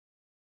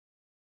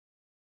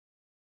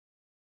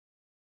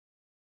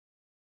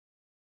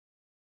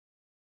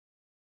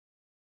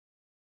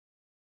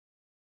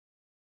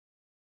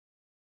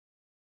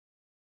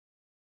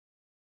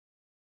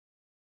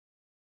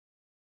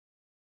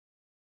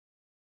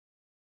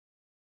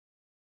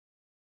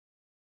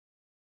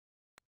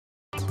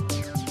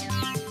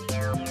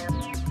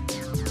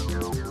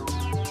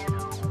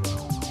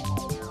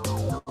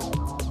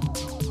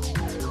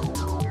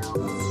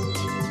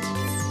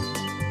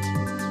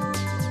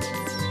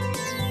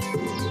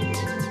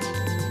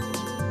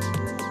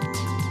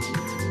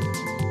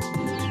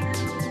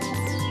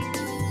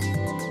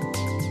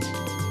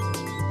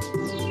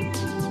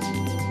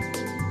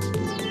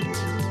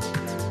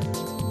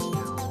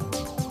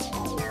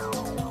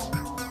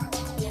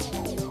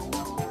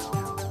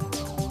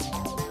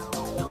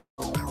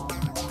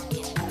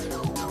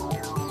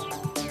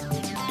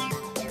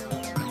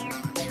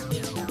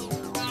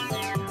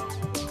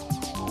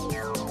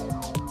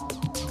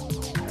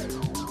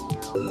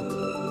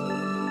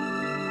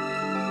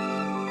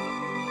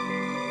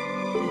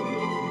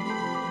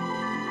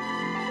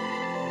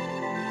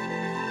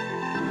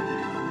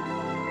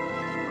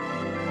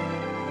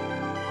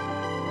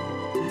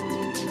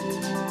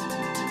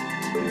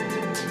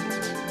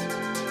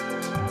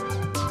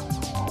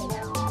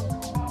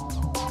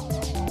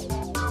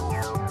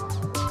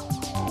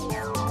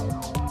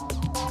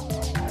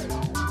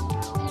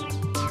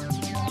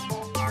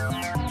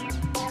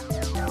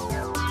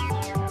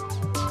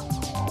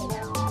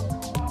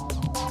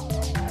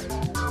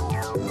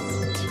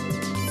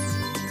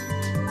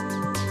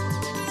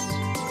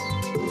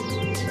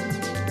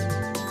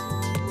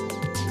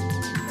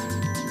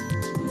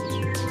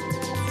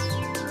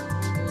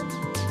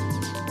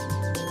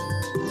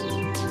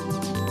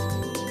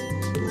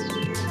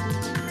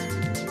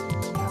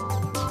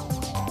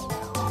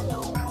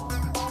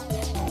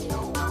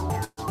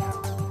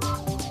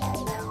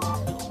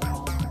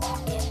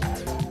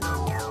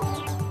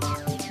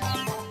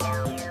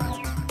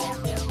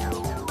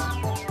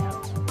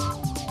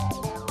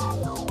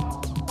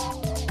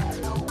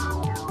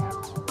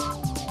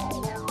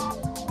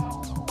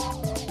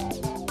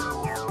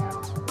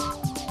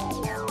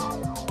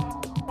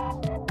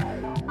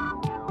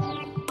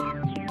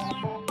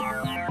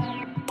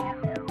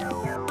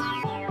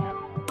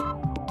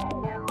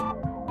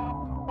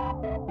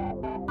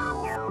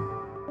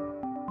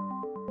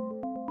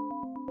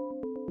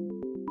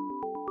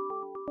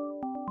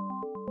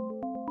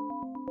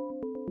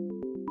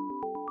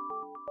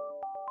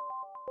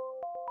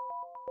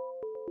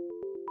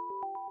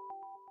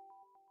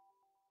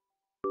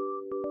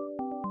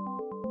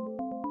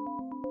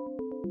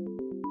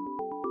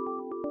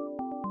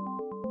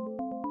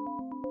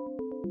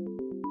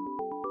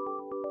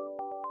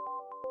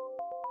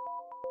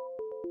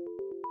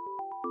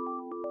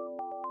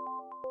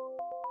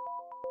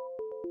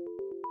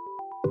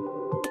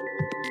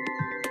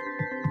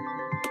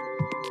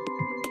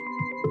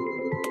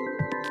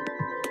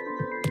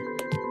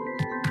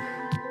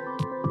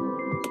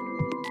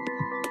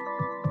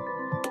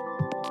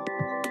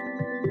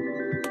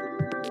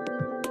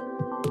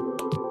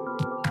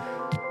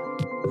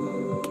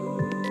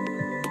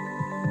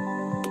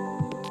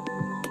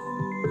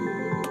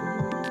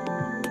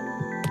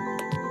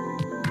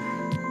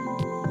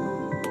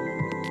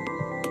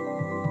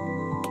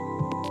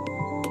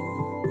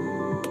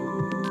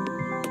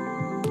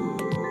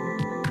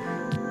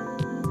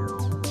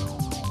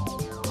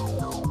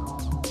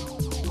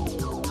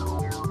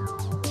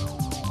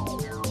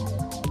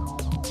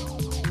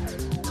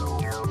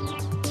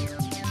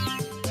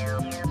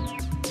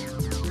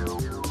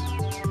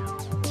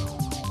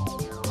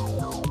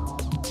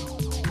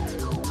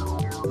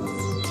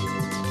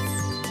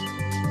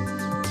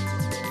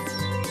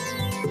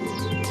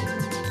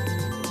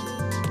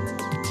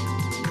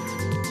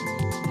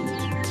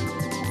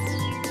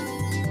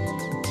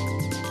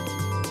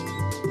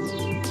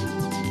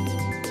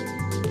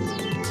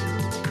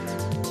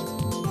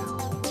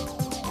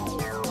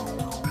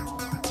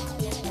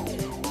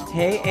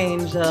Hey,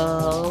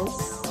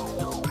 angels.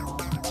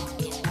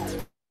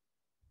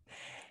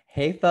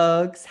 Hey,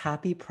 folks.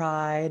 Happy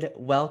Pride.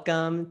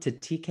 Welcome to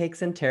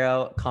Teacakes and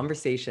Tarot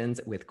Conversations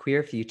with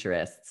Queer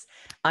Futurists.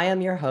 I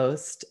am your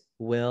host,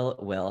 Will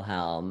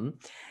Wilhelm.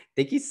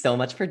 Thank you so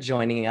much for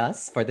joining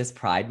us for this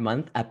Pride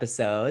Month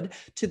episode.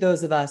 To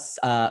those of us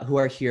who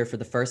are here for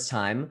the first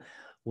time,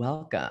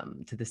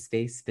 welcome to the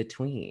space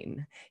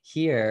between.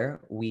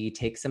 Here, we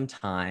take some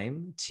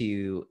time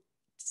to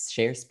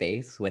share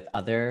space with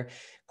other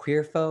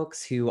queer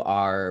folks who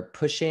are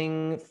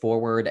pushing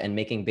forward and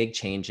making big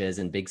changes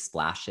and big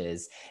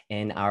splashes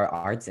in our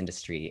arts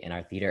industry, in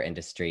our theater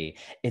industry.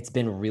 It's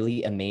been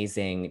really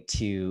amazing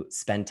to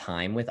spend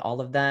time with all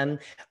of them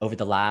over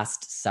the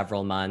last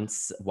several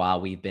months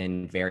while we've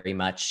been very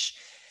much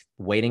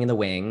waiting in the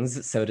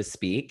wings, so to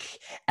speak.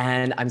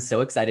 And I'm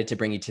so excited to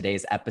bring you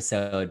today's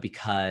episode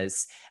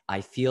because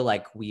I feel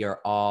like we are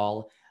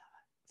all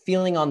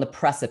feeling on the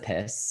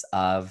precipice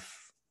of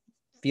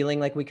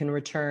feeling like we can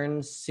return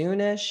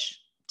soonish,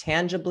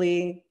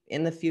 tangibly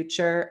in the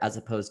future, as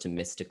opposed to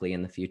mystically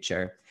in the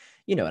future.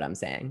 You know what I'm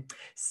saying.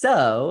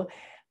 So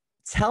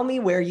tell me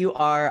where you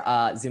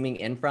are zooming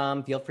in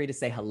from. Feel free to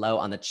say hello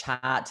on the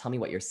chat. Tell me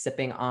what you're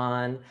sipping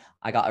on.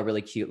 I got a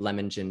really cute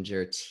lemon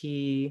ginger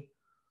tea.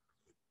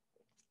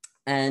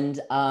 And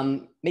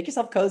make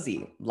yourself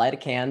cozy, light a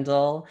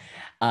candle.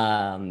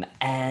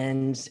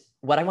 And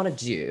what I want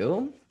to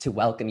do to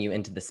welcome you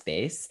into the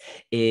space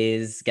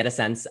is get a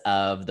sense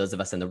of those of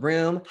us in the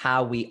room,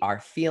 how we are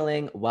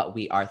feeling, what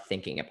we are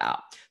thinking about.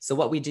 So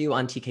what we do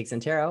on Teacakes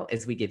and Tarot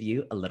is we give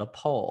you a little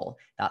poll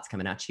that's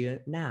coming at you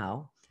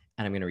now,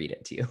 and I'm going to read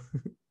it to you.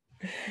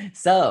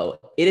 So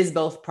it is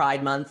both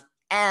Pride Month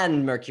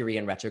and Mercury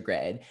in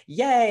retrograde.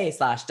 Yay,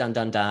 / dun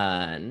dun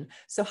dun.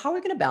 So how are we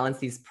going to balance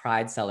these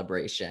Pride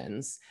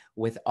celebrations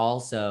with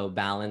also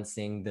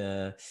balancing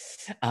the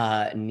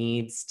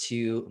needs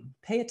to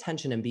pay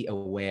attention and be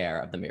aware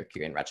of the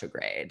Mercury in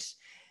retrograde?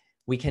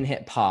 We can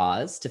hit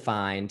pause to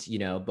find,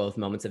 both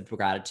moments of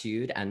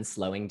gratitude and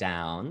slowing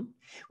down.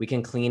 We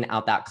can clean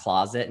out that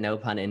closet, no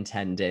pun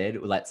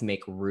intended. Let's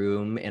make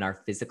room in our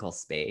physical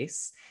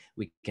space.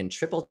 We can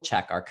triple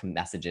check our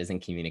messages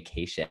and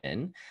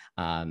communication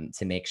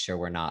to make sure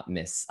we're not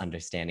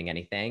misunderstanding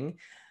anything.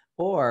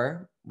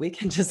 or we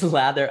can just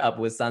lather up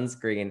with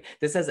sunscreen.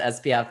 This says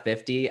SPF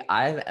 50.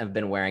 I have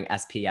been wearing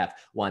SPF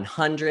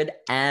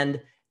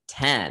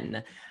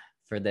 110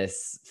 for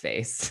this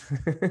face.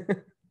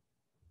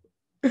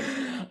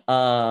 So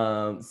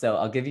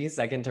I'll give you a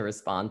second to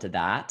respond to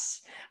that.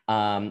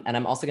 And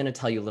I'm also going to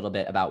tell you a little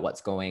bit about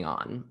what's going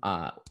on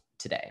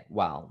today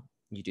while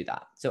you do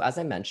that. So as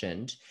I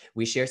mentioned,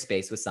 we share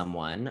space with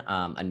someone,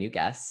 a new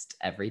guest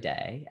every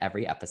day,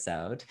 every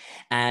episode.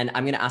 And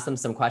I'm going to ask them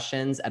some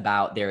questions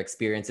about their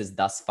experiences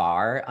thus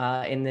far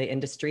in the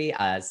industry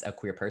as a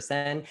queer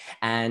person.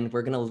 And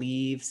we're going to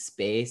leave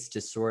space to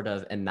sort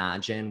of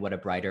imagine what a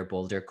brighter,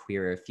 bolder,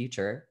 queerer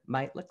future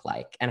might look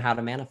like and how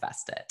to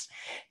manifest it.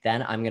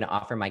 Then I'm going to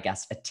offer my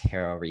guest a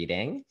tarot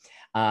reading.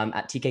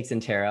 At Teacakes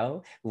and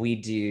Tarot, we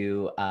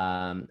do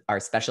our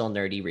special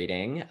nerdy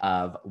reading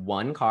of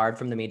one card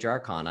from the major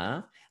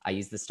arcana. I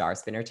use the Star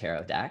Spinner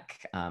Tarot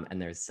deck, and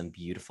there's some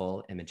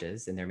beautiful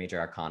images in their major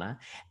arcana,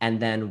 and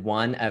then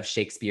one of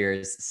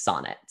Shakespeare's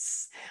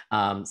sonnets.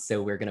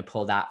 So we're going to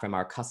pull that from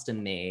our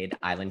custom-made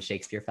Island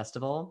Shakespeare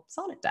Festival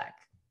sonnet deck.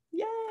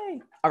 Yay!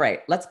 All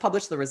right, let's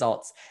publish the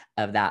results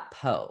of that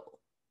poll.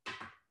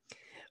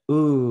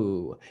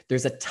 Ooh,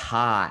 there's a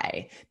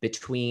tie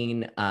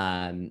between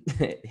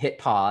hit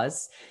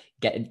pause,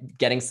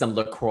 getting some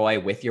LaCroix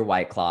with your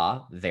White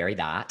Claw, very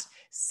that,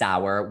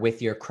 sour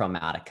with your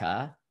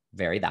Chromatica,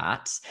 very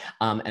that,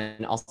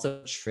 and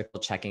also triple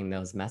checking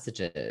those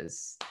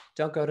messages.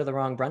 Don't go to the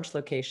wrong brunch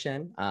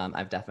location.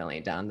 I've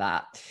definitely done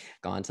that.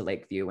 Gone to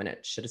Lakeview when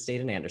it should have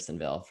stayed in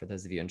Andersonville, for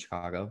those of you in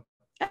Chicago.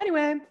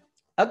 Anyway.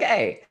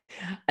 Okay,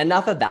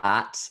 enough of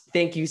that.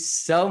 Thank you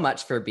so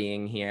much for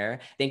being here.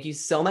 Thank you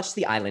so much to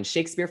the Island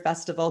Shakespeare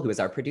Festival, who is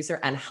our producer,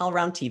 and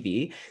HowlRound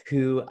TV,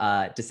 who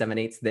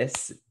disseminates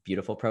this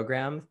beautiful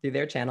program through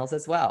their channels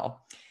as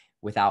well.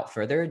 Without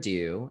further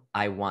ado,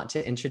 I want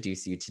to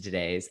introduce you to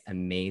today's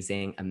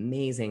amazing,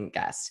 amazing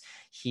guest.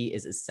 He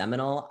is a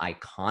seminal,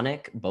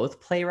 iconic, both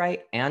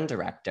playwright and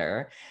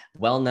director,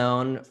 well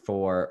known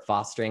for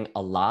fostering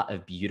a lot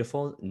of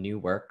beautiful new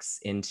works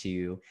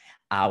into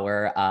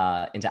our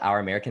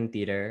American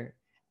theater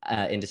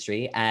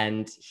industry.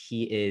 And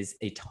he is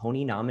a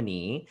Tony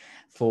nominee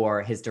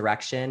for his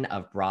direction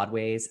of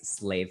Broadway's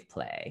Slave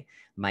Play.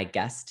 My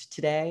guest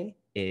today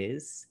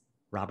is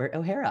Robert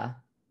O'Hara.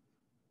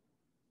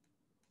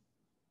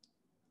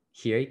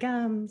 Here he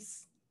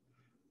comes.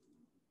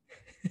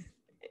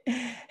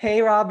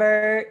 Hey,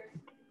 Robert.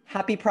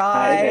 Happy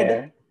Pride. Hi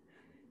there.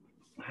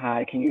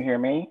 Hi, can you hear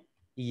me?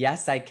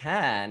 Yes, I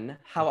can.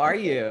 How are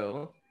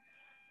you?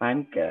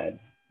 I'm good.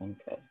 I'm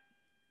good.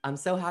 I'm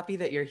so happy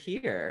that you're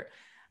here.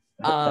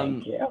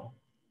 Thank you.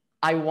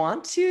 I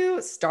want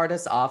to start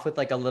us off with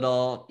like a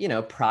little,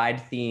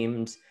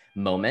 pride-themed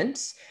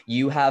moment.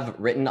 You have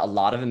written a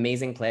lot of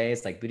amazing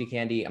plays like Booty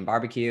Candy and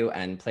Barbecue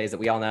and plays that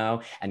we all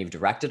know, and you've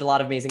directed a lot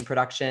of amazing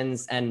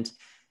productions. And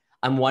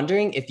I'm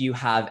wondering if you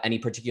have any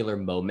particular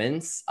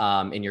moments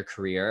in your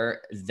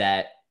career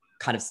that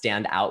kind of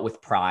stand out with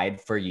pride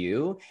for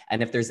you,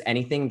 and if there's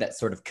anything that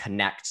sort of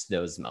connects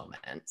those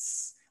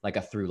moments, like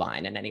a through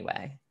line in any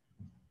way.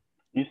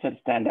 You said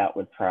stand out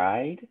with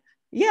pride?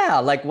 Yeah,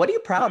 like what are you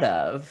proud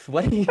of?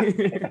 What are you...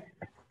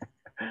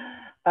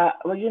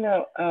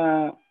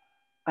 Well,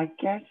 I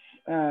guess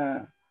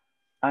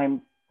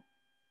I'm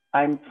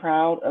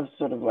proud of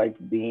sort of like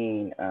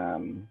being,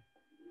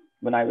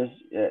 when I was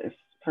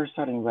first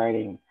starting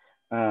writing,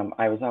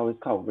 I was always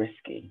called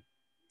risky.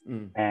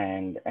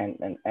 And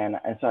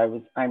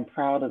so I'm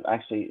proud of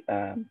actually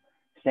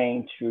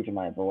staying true to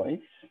my voice.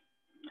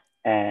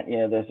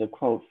 And, there's a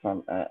quote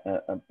from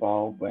a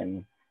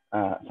Baldwin,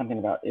 something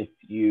about if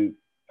you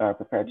are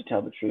prepared to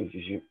tell the truth,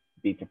 you should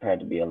be prepared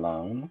to be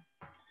alone.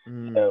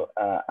 So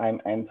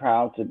I'm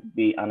proud to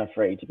be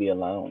unafraid to be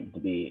alone,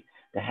 to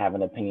have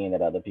an opinion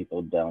that other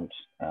people don't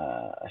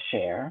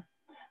share,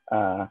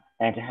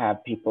 and to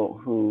have people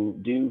who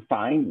do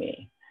find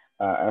me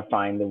or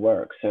find the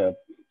work. So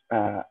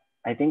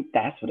I think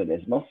that's what it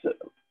is.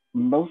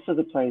 Most of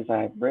the plays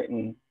I've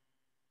written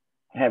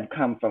have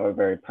come from a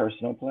very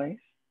personal place,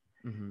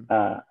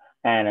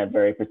 and a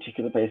very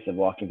particular place of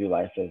walking through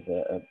life as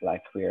a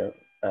Black queer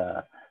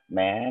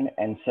man.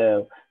 And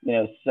so,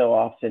 so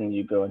often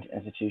you go into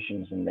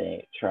institutions and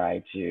they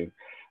try to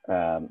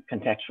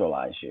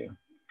contextualize you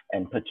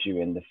and put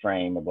you in the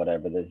frame of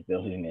whatever this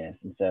building is.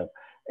 And so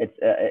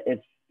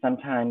it's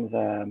sometimes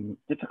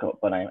difficult,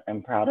 but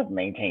I'm proud of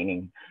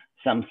maintaining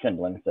some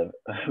semblance of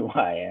who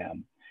I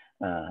am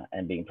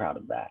and being proud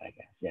of that, I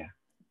guess. Yeah.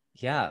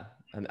 Yeah.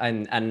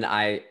 And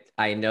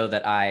I know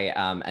that I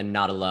am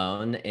not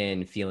alone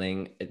in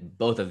feeling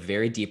both a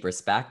very deep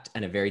respect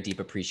and a very deep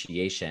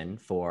appreciation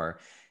for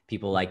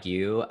people like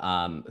you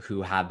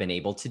who have been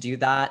able to do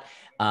that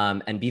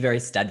and be very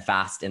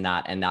steadfast in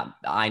that. And that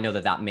I know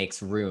that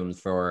makes room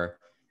for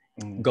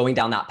going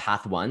down that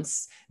path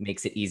once,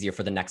 makes it easier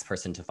for the next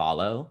person to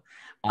follow.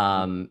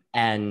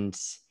 And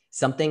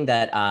something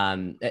that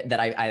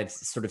I've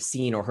sort of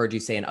seen or heard you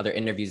say in other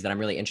interviews that I'm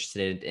really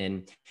interested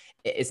in,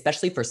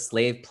 especially for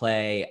slave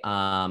play,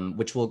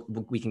 which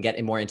we can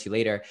get more into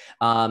later.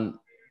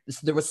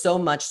 there was so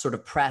much sort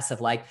of press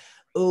of like,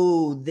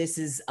 oh, this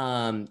is,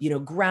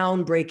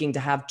 groundbreaking to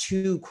have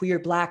two queer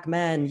Black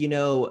men,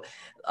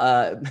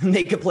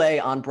 make a play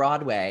on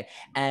Broadway.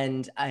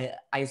 And I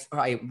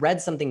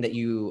read something that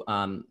you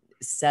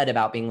said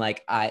about being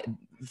like,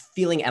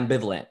 feeling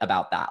ambivalent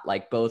about that,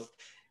 like both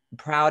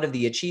proud of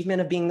the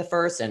achievement of being the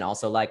first and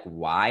also like,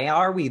 why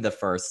are we the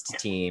first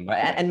team?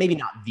 And maybe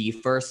not the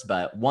first,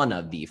 but one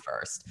of the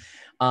first.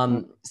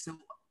 So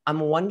I'm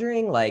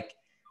wondering, like,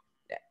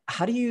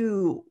 how do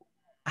you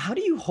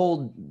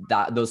hold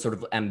those sort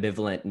of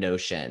ambivalent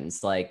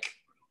notions, like,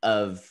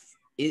 of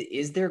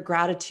is there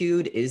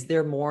gratitude, is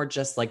there more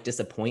just like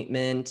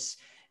disappointment,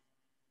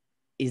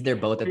 is there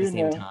both at the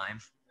same time?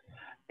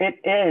 It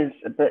is,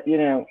 but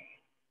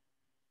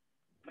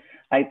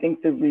I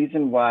think the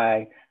reason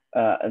why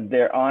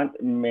there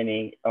aren't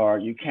many, or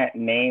you can't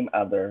name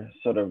other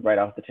sort of right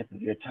off the tip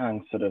of your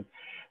tongue, sort of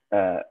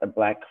a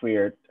Black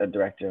queer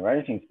director, right?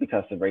 I think it's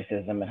because of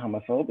racism and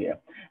homophobia.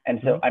 And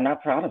so I'm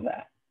not proud of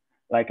that.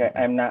 Like,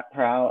 I'm not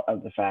proud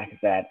of the fact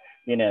that,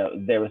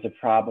 there was a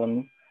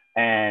problem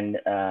and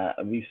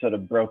we've sort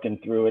of broken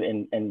through it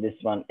in this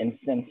one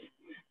instance.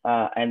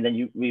 And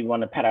then we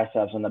want to pat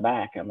ourselves on the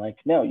back. I'm like,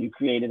 no, you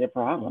created a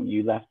problem.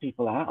 You left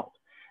people out.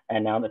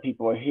 And now that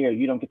people are here,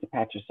 you don't get to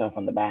pat yourself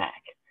on the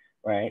back,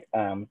 right?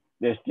 I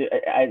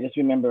just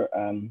remember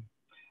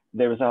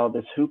there was all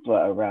this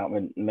hoopla around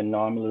when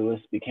Norm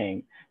Lewis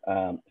became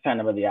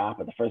Phantom of the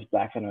Opera, the first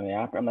Black Phantom of the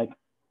Opera. I'm like,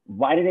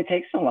 why did it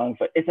take so long?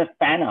 It's a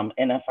phantom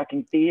in a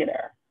fucking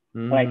theater.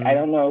 Like, I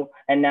don't know.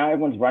 And now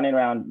everyone's running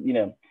around,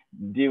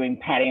 doing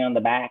patting on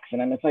the backs.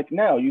 And I'm just like,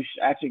 no, you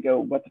should actually go,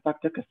 what the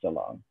fuck took us so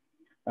long?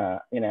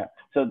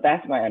 So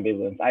that's my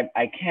ambivalence.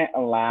 I can't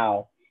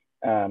allow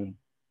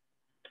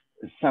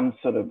some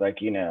sort of like,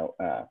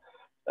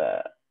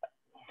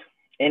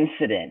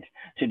 incident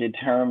to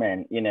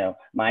determine,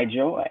 my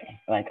joy.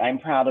 Like, I'm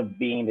proud of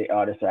being the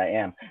artist I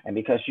am. And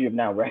because you have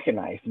now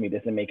recognized me,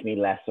 doesn't make me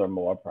less or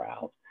more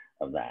proud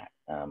of that.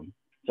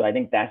 So I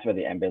think that's where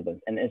the ambivalence,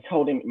 and it's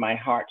holding my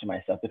heart to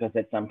myself, because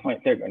at some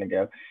point they're going to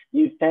go,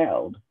 you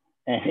failed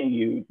and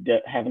you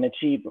haven't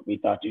achieved what we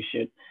thought you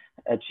should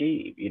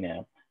achieve,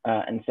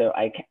 and so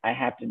I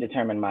have to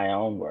determine my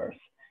own worth,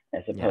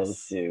 as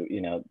opposed to,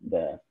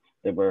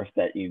 the worth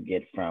that you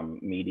get from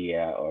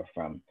media or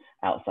from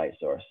outside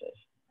sources.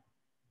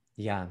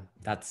 Yeah,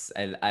 that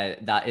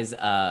is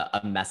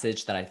a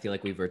message that I feel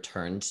like we've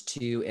returned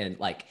to, and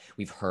like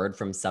we've heard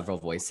from several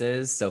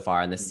voices so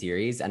far in this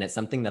series. And it's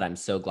something that I'm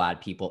so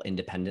glad people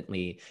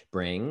independently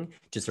bring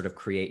to sort of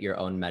create your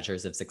own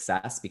measures of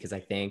success, because I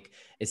think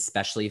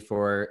especially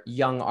for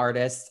young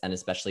artists, and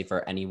especially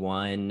for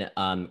anyone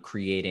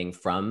creating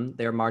from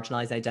their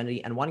marginalized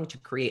identity and wanting to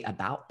create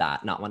about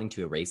that, not wanting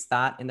to erase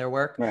that in their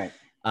work. Right.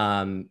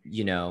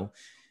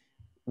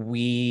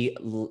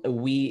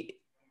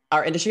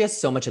 Our industry has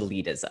so much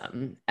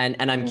elitism,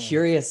 and I'm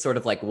curious sort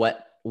of like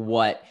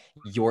what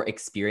your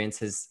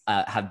experiences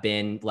have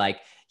been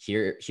like.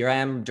 Here I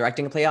am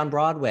directing a play on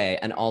Broadway,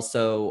 and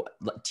also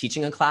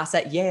teaching a class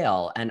at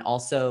Yale. And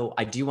also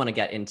I do want to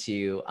get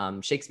into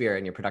Shakespeare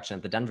and your production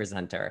at the Denver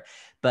Center.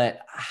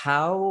 But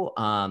how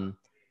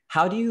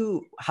do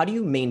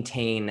you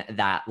maintain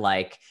that,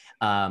 like,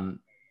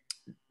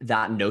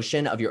 that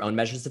notion of your own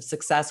measures of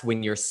success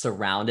when you're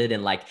surrounded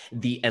in like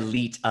the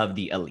elite of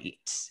the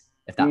elite,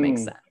 if that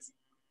makes sense?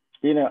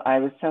 I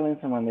was telling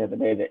someone the other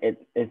day that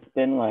it's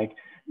been like,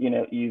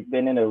 you've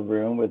been in a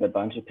room with a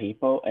bunch of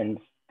people, and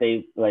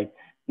they like,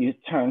 you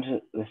turn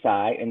to the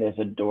side and there's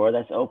a door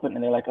that's open,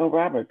 and they're like, oh,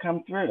 Robert,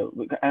 come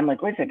through. I'm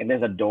like, wait a second,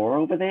 there's a door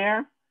over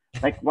there?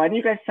 Like, why do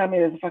you guys tell me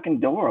there's a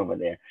fucking door over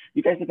there?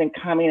 You guys have been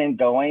coming and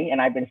going,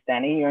 and I've been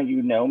standing here, and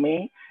you know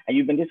me, and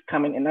you've been just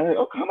coming, and I'm like,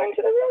 oh, come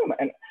into the room.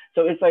 And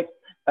so it's like,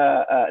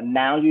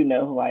 now you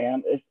know who I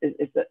am.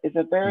 It's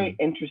a very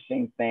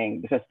interesting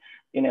thing, because,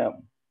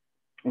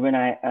 when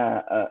I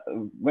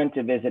went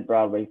to visit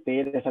Broadway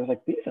theaters, I was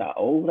like, these are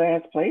old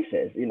ass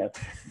places,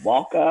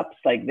 walk ups,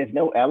 like there's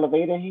no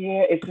elevator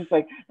here. It's just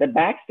like the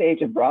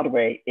backstage of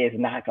Broadway is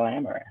not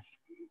glamorous,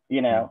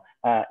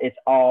 it's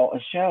all a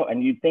show.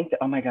 And you think that,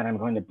 oh my God, I'm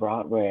going to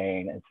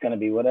Broadway and it's going to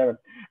be whatever.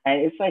 And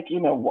it's like,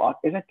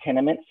 it's a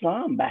tenement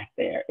slum back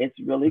there. It's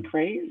really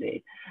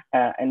crazy.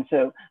 And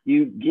so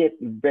you get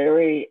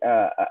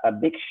a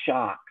big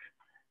shock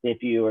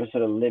if you are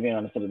sort of living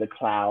on sort of the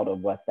cloud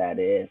of what that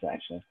is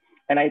actually.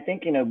 And I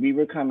think, we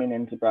were coming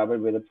into Broadway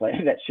with a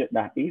play that should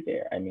not be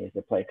there. I mean, it's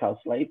a play called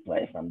Slave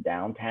Play from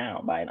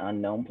downtown by an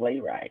unknown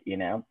playwright,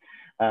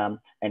 and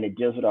it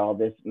deals with all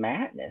this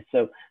madness.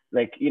 So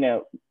like,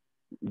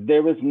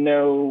 there was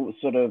no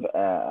sort of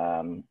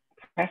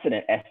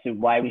precedent as to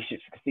why we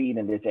should succeed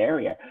in this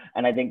area.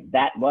 And I think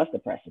that was the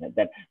precedent,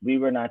 that we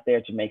were not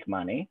there to make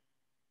money.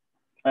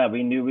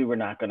 We knew we were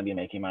not going to be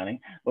making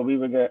money, but we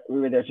were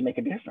there to make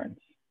a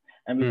difference.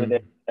 And we were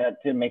there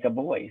to make a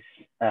voice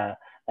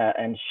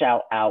and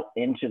shout out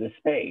into the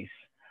space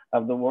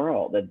of the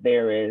world that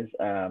there is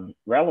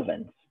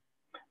relevance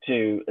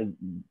to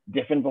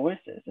different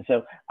voices. And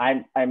so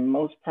I'm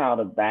most proud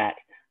of that,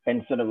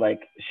 and sort of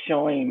like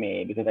showing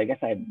me, because I guess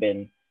I've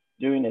been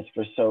doing this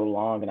for so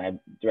long, and I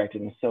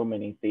directed in so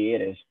many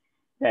theaters,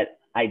 that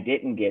I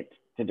didn't get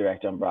to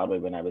direct on Broadway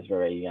when I was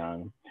very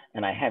young.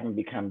 And I haven't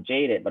become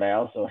jaded, but I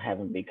also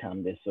haven't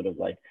become this sort of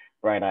like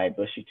bright-eyed,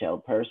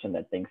 bushy-tailed person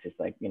that thinks it's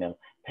like, you know,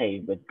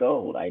 paved with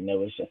gold. I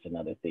know it's just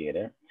another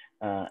theater.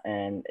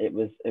 And it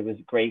was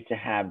great to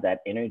have that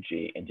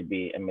energy and to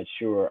be a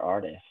mature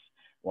artist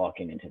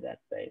walking into that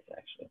space,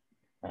 actually.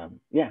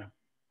 Yeah.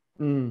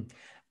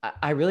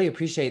 I really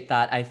appreciate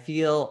that. I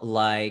feel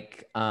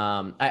like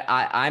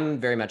I'm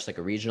very much like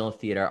a regional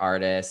theater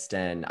artist,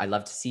 and I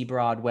love to see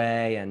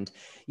Broadway. And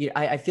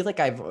I feel like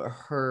I've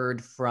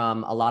heard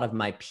from a lot of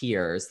my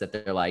peers that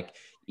they're like,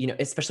 you know,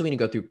 especially when you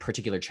go through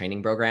particular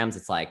training programs,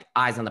 it's like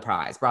eyes on the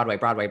prize, Broadway,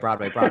 Broadway,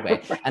 Broadway,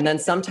 Broadway. And then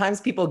sometimes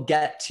people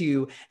get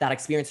to that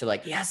experience. They're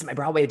like, yes, my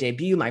Broadway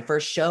debut, my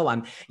first show,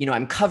 I'm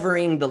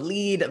covering the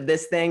lead of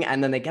this thing.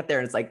 And then they get there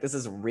and it's like, this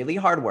is really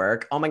hard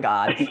work. Oh my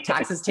God,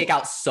 taxes take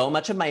out so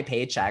much of my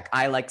paycheck.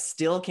 I like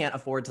still can't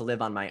afford to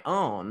live on my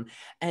own.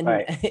 And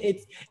Right.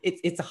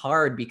 it's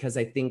hard because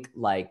I think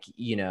like,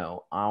 you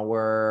know,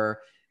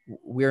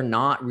 we're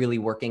not really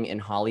working in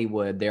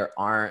Hollywood.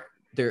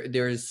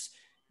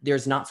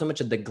 There's not so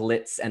much of the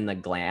glitz and the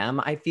glam.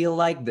 I feel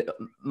like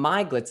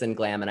my glitz and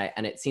glam,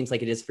 and it seems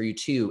like it is for you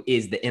too,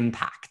 is the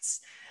impacts,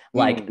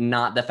 like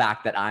not the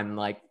fact that I'm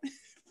like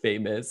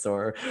famous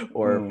or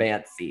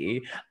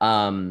fancy.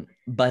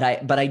 But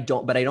I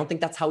don't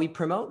think that's how we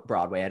promote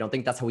Broadway. I don't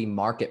think that's how we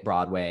market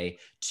Broadway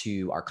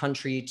to our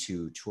country,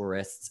 to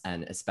tourists,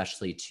 and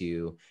especially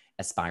to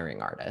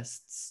aspiring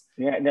artists.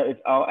 Yeah, no, it's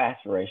all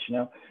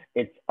aspirational.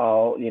 It's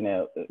all, you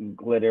know,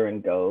 glitter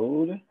and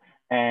gold.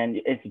 And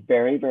it's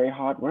very, very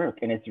hard work,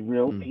 and it's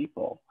real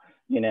people,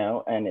 you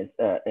know, and it's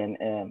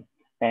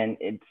and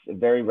it's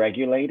very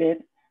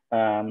regulated,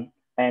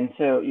 and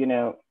so, you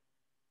know,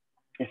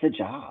 it's a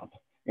job,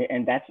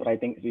 and that's what I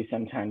think we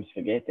sometimes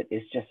forget, that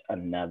it's just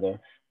another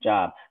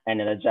job,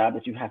 and a job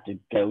that you have to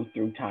go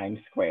through Times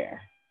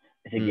Square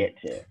to get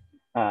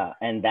to,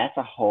 and that's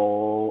a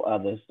whole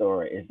other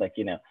story. It's like,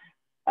 you know,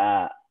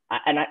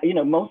 you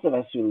know, most of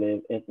us who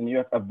live in New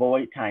York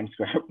avoid Times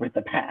Square with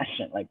a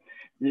passion. Like,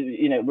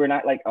 you know, we're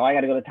not like, oh, I got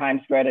to go to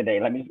Times Square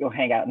today. Let me just go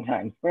hang out in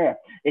Times Square.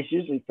 It's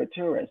usually for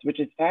tourists, which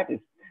is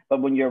fabulous.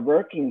 But when you're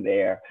working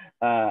there,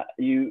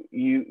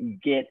 you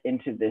get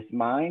into this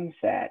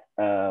mindset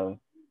of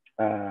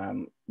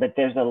that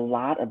there's a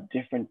lot of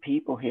different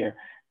people here,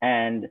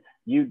 and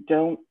you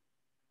don't.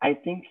 I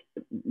think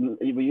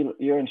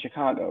you're in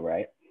Chicago,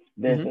 right?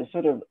 There's a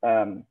sort of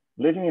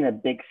living in a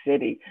big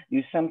city,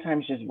 you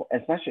sometimes just,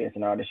 especially as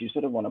an artist, you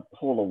sort of want to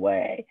pull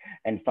away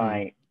and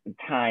find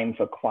time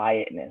for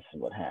quietness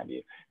and what have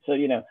you. So,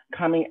 you know,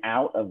 coming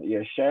out of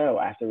your show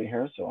after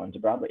rehearsal onto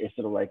Broadway, it's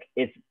sort of like,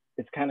 it's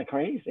kind of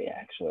crazy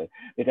actually,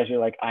 because you're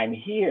like, I'm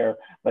here,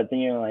 but then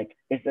you're like,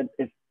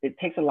 it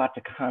takes a lot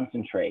to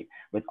concentrate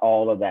with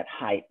all of that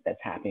hype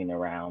that's happening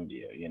around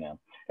you, you know,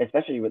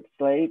 especially with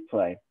slave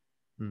play.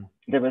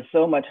 There was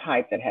so much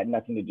hype that had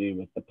nothing to do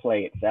with the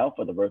play itself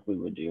or the work we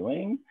were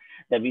doing,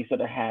 that we sort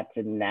of had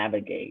to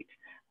navigate,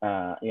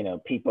 you know,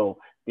 people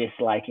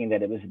disliking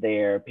that it was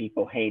there,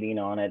 people hating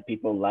on it,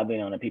 people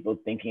loving on it, people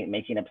thinking,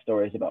 making up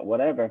stories about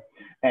whatever.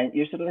 And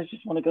you sort of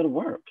just want to go to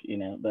work, you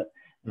know, but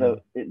so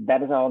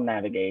that is all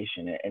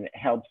navigation, and it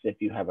helps if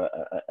you have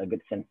a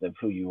good sense of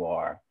who you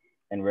are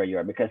and where you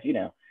are, because, you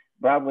know,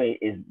 Broadway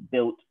is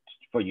built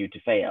for you to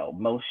fail.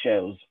 Most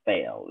shows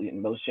fail.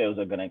 Most shows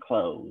are going to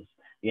close,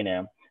 you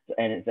know,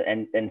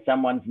 and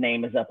someone's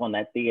name is up on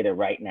that theater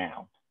right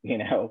now, you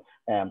know,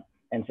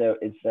 and so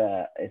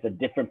it's a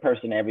different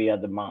person every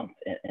other month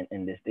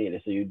in this theater,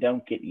 so you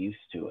don't get used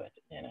to it,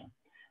 you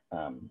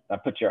know, or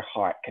put your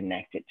heart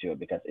connected to it,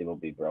 because it will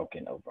be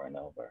broken over and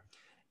over.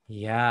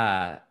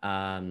 Yeah.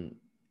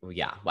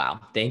 Yeah.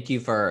 Wow. Thank you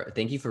for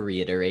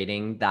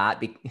reiterating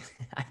that.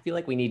 I feel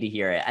like we need to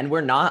hear it. And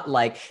we're not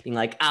like being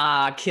like,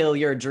 kill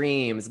your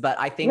dreams. But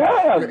I think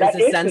there's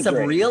a sense of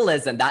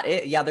realism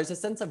there's a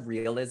sense of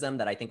realism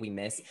that I think we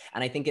miss.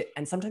 And I think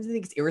and sometimes I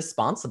think it's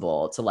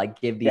irresponsible to like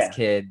give these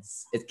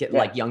kids,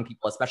 like young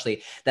people,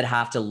 especially, that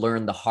have to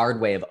learn the hard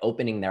way of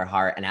opening their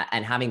heart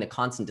and having the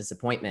constant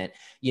disappointment.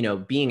 You know,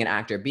 being an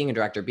actor, being a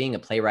director, being a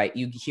playwright,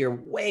 you hear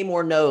way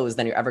more no's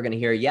than you're ever going to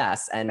hear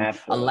yes. And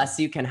unless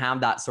you can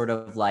have that sort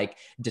of like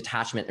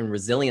detachment and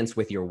resilience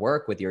with your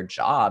work, with your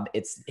job,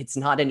 it's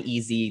not an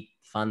easy,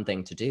 fun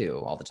thing to do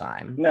all the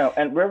time. No,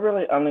 and we're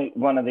really only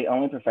one of the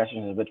only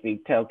professions in which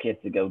we tell kids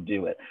to go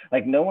do it.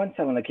 Like, no one's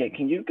telling a kid,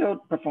 can you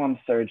go perform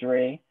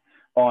surgery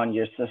on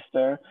your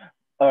sister?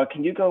 Or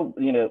can you go,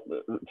 you know,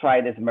 try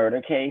this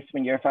murder case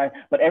when you're 5?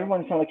 But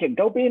everyone's telling a kid,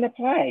 go be in a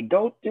play,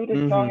 go do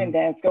this song and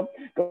dance, go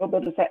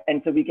build this.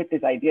 And so we get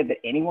this idea that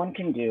anyone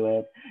can do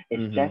it.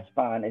 It's just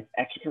fun. It's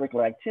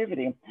extracurricular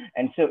activity.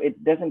 And so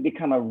it doesn't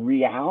become a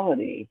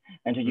reality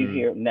until you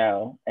hear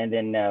no, and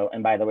then no.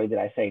 And by the way, did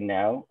I say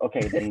no?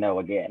 Okay, then no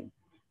again.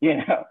 You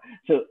know,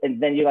 so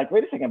and then you're like,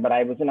 wait a second, but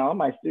I was in all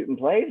my student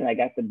plays and I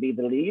got to be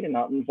the lead and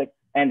all, and it's like,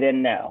 and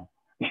then no.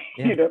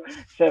 You know,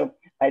 so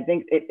I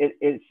think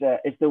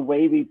it's the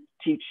way we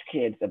teach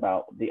kids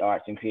about the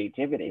arts and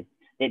creativity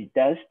it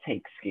does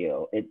take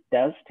skill. It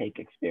does take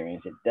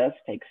experience. It does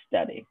take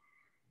study.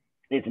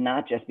 It's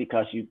not just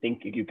because you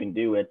think you can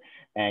do it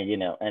and,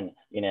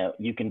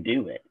 you can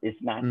do it.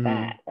 It's not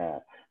that.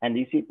 And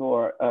these people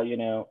are,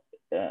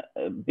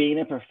 being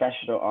a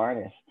professional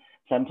artist,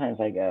 sometimes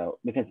I go,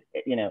 because,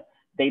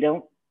 they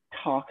don't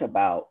talk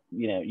about,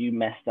 you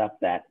messed up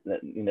that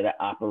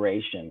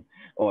operation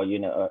or,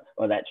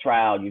 or that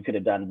trial you could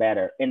have done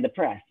better in the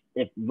press.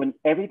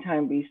 Every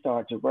time we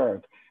start to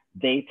work,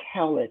 they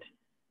tell it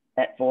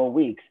at 4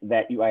 weeks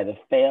that you either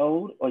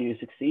failed or you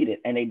succeeded.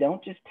 And they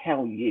don't just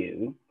tell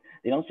you,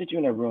 they don't sit you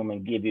in a room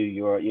and give you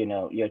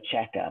your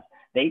checkup.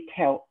 They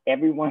tell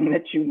everyone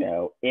that you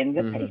know in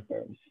the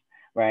papers,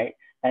 right?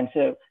 And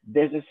so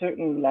there's a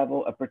certain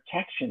level of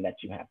protection that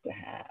you have to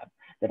have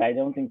that I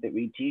don't think that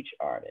we teach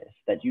artists,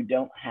 that you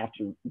don't have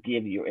to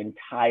give your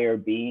entire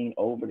being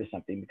over to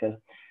something, because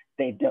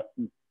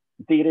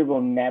theater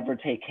will never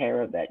take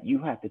care of that. You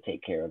have to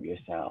take care of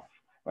yourself,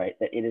 right?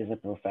 That it is a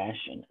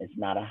profession. It's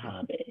not a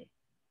hobby.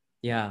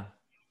 Yeah.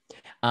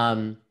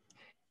 I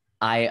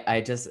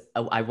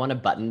want to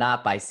button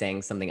that by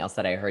saying something else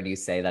that I heard you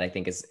say that I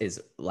think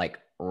is like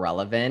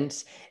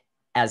relevant,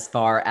 as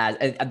far as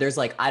there's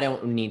like, I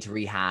don't need to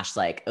rehash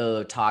like,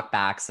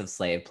 talkbacks of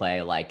slave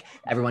play. Like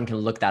everyone can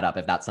look that up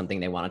if that's something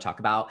they want to talk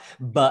about,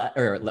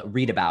 or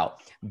read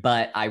about.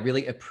 But I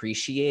really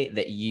appreciate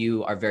that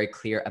you are very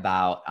clear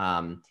about,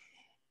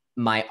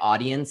 my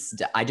audience.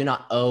 I do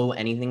not owe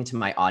anything to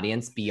my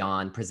audience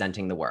beyond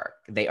presenting the work.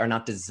 They are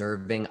not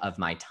deserving of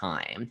my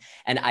time.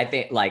 And I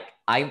think like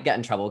I get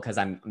in trouble because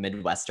I'm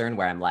Midwestern,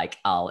 where I'm like,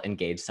 I'll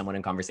engage someone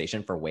in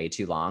conversation for way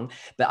too long.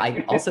 But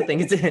I also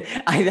think it's,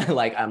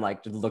 I'm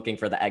like looking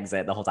for the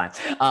exit the whole time.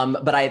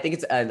 But I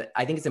think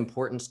it's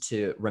important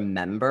to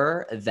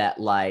remember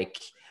that like,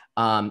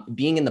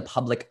 being in the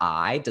public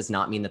eye does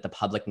not mean that the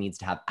public needs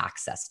to have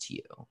access to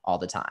you all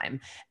the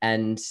time.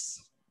 And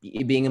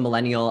being a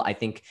millennial, I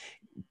think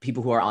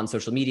people who are on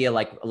social media,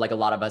 like a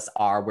lot of us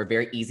are, we're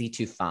very easy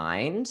to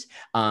find.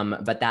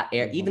 But that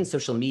even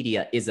social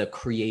media is a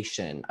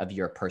creation of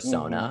your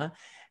persona.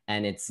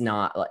 And it's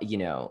not,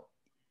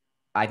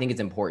 I think it's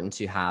important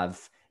to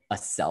have a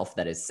self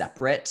that is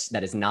separate,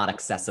 that is not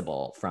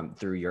accessible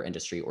through your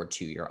industry or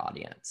to your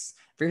audience,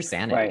 for your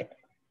sanity. Right.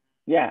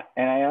 Yeah.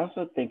 And I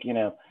also think,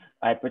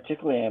 I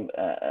particularly am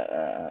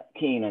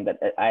keen on that.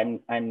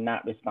 I'm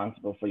not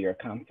responsible for your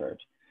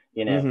comfort.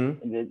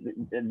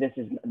 This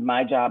is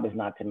my job, is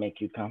not to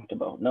make you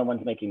comfortable. No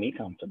one's making me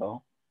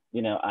comfortable.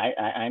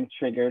 I'm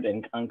triggered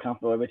and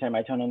uncomfortable every time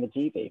I turn on the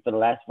TV. For the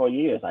last 4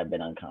 years, I've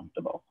been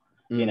uncomfortable.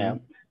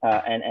 And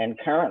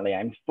currently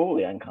I'm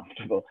fully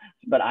uncomfortable.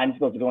 But I'm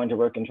supposed to go into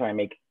work and try and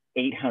make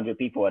 800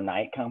 people a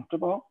night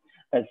comfortable.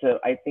 And so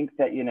I think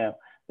that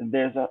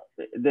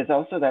there's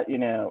also that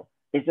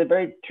it's a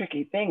very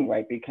tricky thing,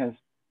 right? Because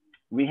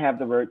we have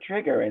the word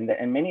trigger, and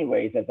in many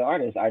ways, as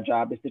artists, our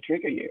job is to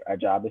trigger you. Our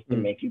job is to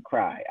make you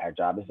cry. Our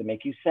job is to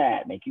make you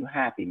sad, make you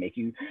happy, make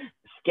you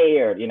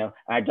scared.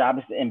 Our job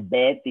is to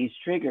embed these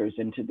triggers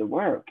into the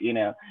work.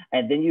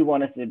 And then you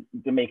want us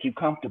to make you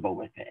comfortable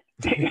with it.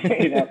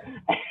 And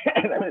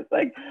it's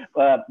like,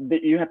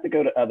 you have to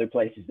go to other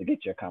places to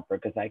get your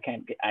comfort, because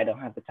I don't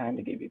have the time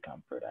to give you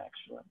comfort,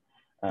 actually.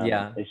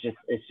 It's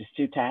just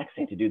too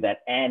taxing to do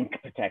that and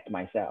protect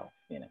myself.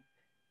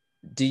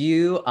 Do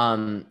you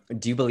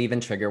believe in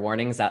trigger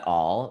warnings at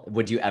all?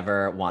 Would you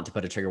ever want to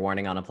put a trigger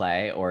warning on a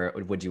play, or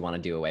would you want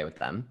to do away with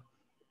them?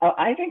 Oh,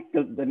 I think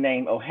the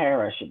name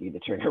O'Hara should be the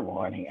trigger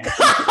warning.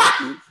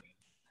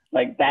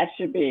 Like that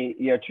should be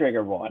your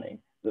trigger warning.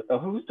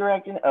 Who's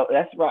directing? Oh,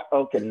 that's right.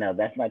 Okay, no,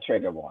 that's my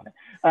trigger warning.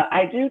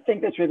 I do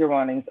think the trigger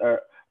warnings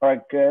are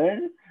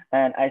good,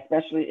 and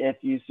especially if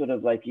you sort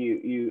of like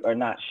you are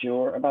not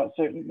sure about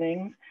certain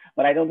things.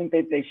 But I don't think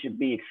that they should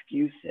be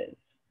excuses.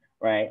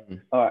 Right.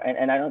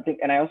 And I don't think,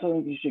 and I also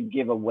think you should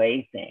give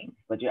away things,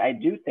 but I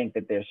do think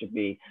that there should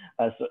be,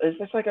 so it's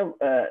just like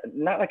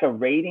not like a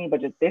rating,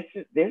 but just this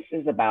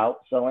is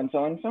about so and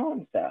so and so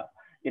and so,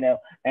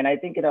 and I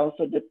think it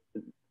also,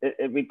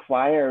 it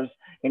requires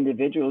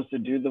individuals to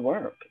do the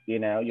work.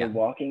 You're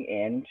walking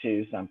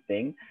into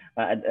something.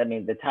 I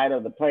mean, the title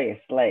of the play is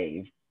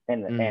Slave.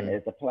 And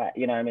it's a play,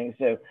 what I mean?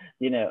 So,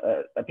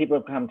 people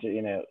have come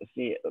to,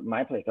 see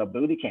my play called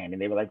Booty Candy.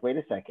 They were like, wait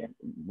a second,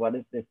 what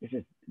is this? This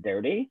is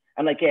dirty?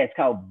 I'm like, yeah, it's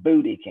called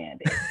Booty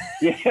Candy.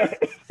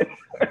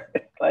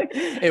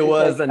 It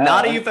was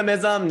not a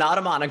euphemism, not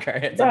a moniker.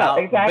 It's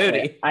about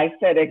booty. I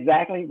said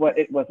exactly what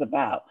it was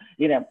about,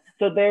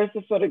 So there's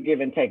a sort of give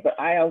and take, but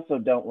I also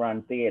don't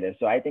run theater.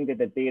 So I think that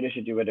the theater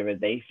should do whatever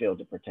they feel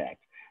to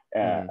protect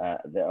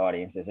the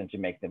audiences and to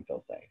make them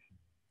feel safe.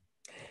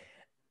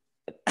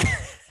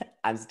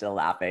 I'm still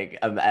laughing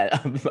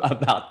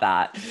about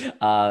that.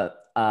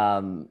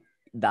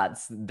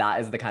 That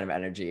is the kind of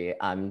energy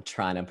I'm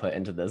trying to put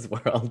into this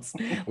world.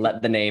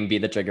 Let the name be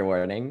the trigger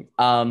warning.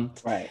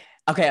 Right.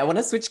 Okay, I want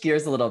to switch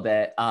gears a little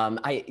bit.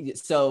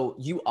 So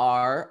you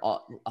are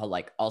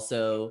like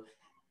also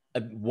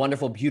a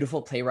wonderful,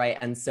 beautiful playwright.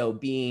 And so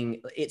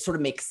it sort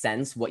of makes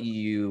sense what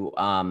you,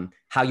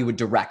 how you would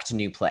direct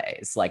new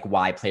plays, like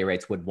why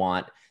playwrights would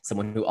want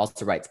someone who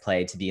also writes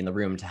play to be in the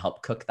room to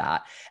help cook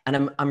that.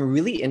 And I'm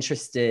really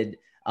interested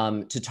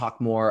to talk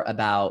more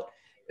about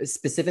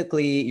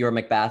specifically your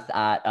Macbeth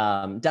at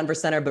Denver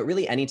Center, but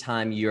really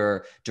anytime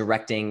you're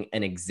directing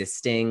an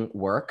existing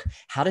work,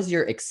 how does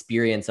your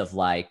experience of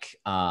like,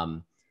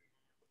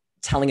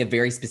 telling a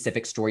very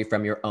specific story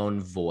from your own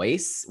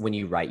voice when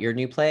you write your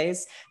new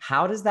plays,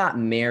 how does that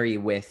marry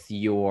with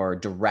your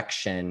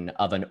direction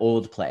of an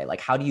old play? Like,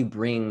 how do you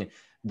bring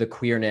the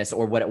queerness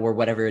or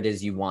whatever it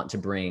is you want to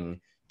bring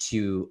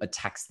to a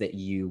text that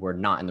you were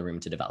not in the room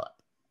to develop?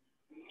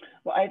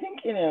 Well, I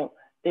think,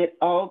 it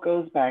all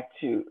goes back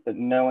to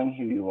knowing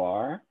who you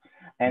are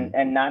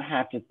and not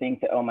have to think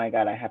that, oh my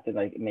God, I have to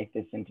like make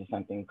this into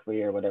something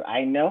queer or whatever.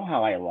 I know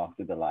how I walk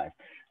through the life.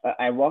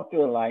 I walk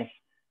through a life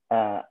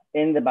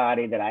in the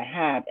body that I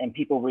have, and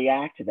people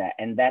react to that,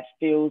 and that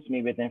fills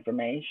me with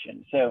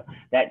information. So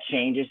that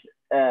changes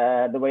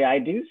the way I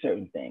do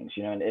certain things,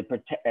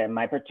 and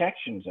my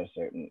protections are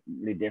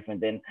certainly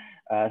different than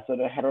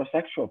sort of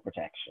heterosexual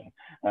protection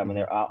when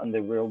they're out in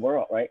the real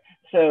world, right?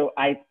 So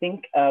I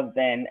think of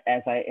then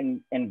as I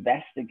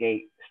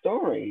investigate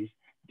stories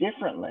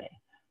differently,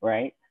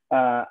 right?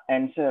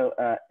 And so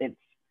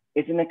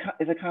it's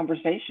a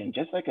conversation,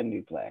 just like a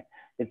new play.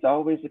 It's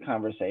always a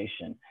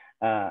conversation.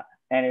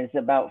 And it's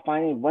about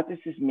finding, what does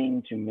this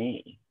mean to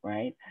me,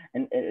 right?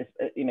 And it's,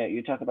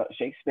 you talk about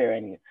Shakespeare,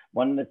 and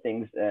one of the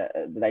things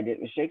that I did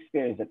with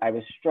Shakespeare is that I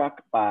was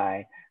struck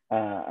by,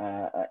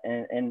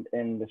 in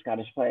the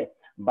Scottish play,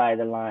 by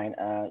the line,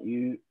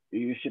 you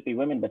should be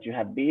women, but you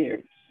have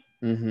beards.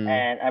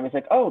 And I was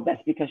like, oh,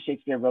 that's because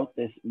Shakespeare wrote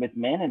this with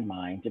men in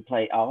mind to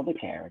play all the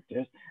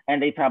characters,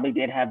 and they probably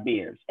did have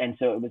beards. And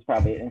so it was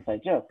probably an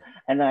inside joke.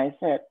 And then I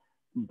said,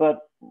 but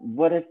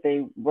what if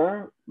they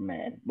were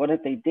men? What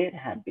if they did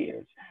have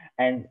beards?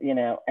 And,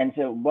 and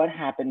so what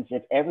happens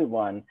if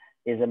everyone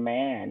is a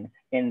man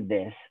in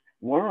this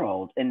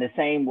world, in the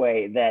same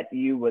way that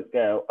you would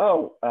go,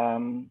 oh,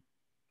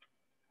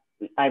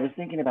 I was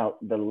thinking about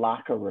the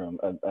locker room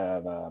of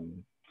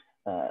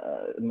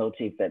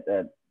motif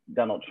that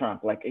Donald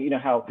Trump, like,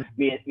 how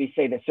we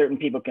say that certain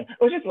people can,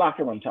 oh, it's just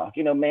locker room talk,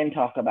 men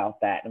talk about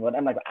that. And what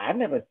I'm like, I've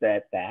never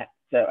said that.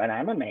 So, and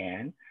I'm a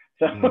man.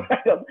 So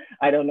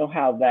I don't know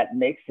how that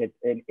makes it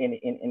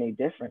any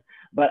different.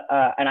 But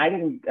and I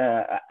didn't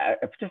I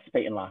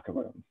participate in locker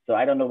rooms, so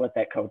I don't know what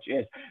that culture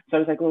is. So I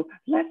was like, well,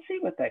 let's see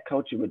what that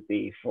culture would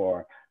be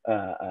for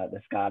the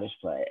Scottish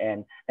play,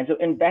 and so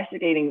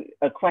investigating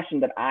a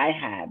question that I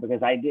had,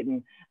 because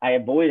I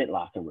avoided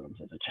locker rooms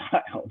as a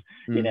child.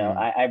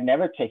 I've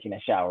never taken a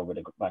shower with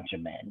a bunch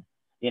of men.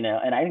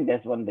 And I think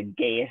that's one of the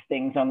gayest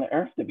things on the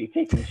earth, to be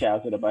taking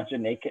showers with a bunch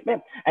of naked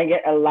men. I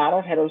get a lot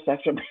of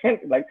heterosexual men,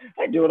 like,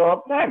 I do it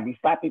all the time. We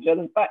slap each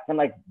other's butts. I'm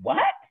like, what?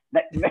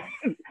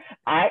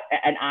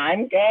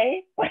 I'm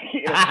gay?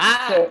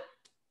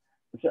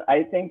 So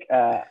I think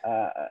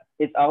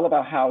it's all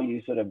about how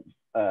you sort of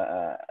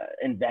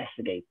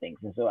investigate things.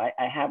 And so I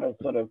have a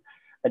sort of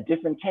a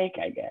different take,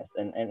 I guess.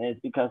 And it's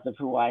because of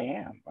who I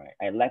am, right?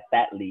 I let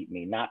that lead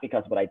me, not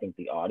because what I think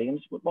the audience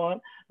would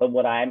want, but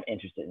what I'm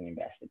interested in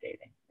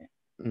investigating.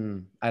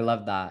 I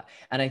love that.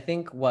 And I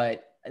think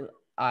what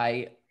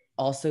I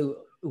also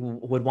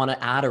would want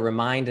to add or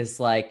remind is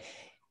like,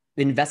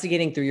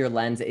 investigating through your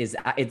lens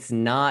it's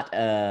not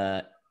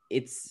a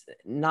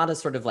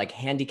sort of like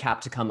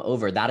handicap to come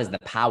over. That is the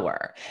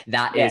power.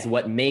 That is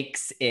what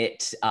makes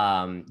it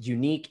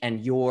unique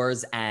and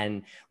yours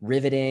and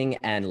riveting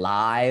and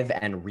live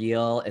and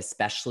real,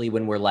 especially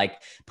when we're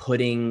like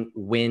putting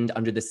wind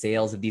under the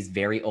sails of these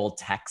very old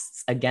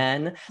texts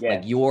again.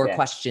 Like your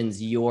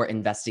questions, your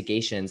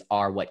investigations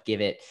are what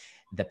give it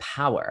the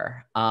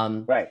power.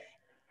 Right.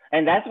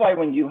 And that's why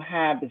when you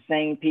have the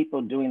same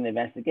people doing the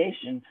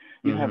investigation,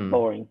 you have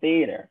boring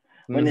theater.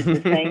 When it's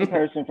the same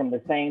person from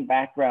the same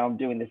background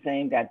doing the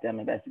same goddamn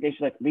investigation,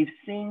 like, we've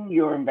seen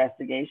your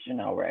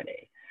investigation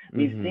already.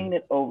 We've seen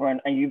it over,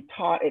 and you've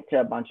taught it to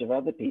a bunch of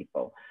other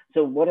people.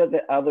 So what are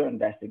the other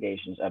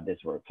investigations of this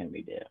work can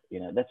we do?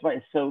 That's why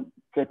it's so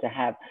good to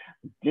have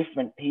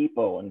different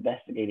people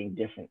investigating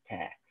different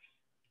texts.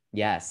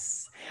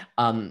 Yes.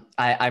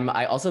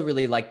 I also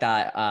really like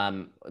that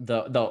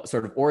the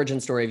sort of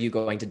origin story of you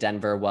going to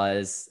Denver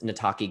was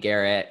Nataki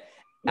Garrett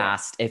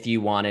asked if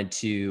you wanted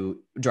to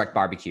direct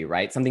Barbecue,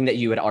 right? Something that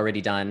you had already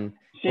done.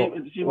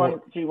 She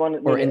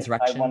wanted or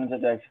Insurrection. I wanted to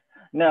direct.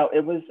 No,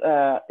 it was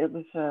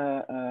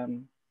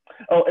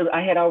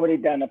I had already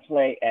done a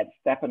play at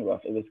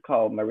Steppenwolf. It was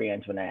called Marie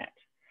Antoinette.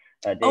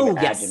 David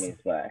Adjemi's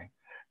play.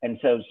 And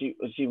so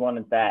she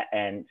wanted that,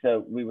 and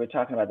so we were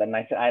talking about that, and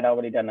I said I'd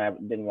already done. I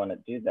didn't want to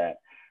do that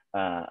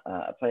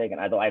play again.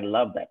 Although I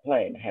loved that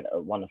play and had a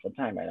wonderful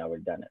time. I'd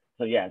already done it.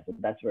 So yeah, so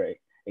that's where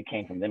it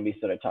came from. Then we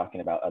started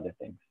talking about other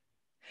things.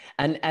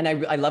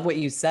 I love what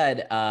you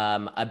said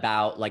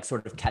about like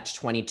sort of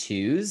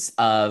catch-22s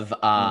of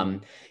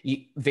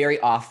very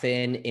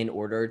often in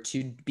order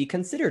to be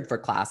considered for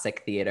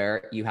classic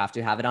theater, you have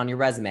to have it on your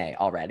resume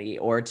already,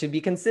 or to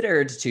be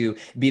considered to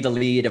be the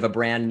lead of a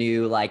brand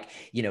new like,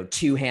 you know,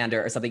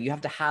 two-hander or something, you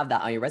have to have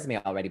that on your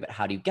resume already. But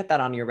how do you get that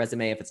on your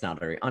resume if it's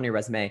not already on your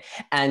resume?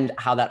 And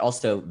how that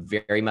also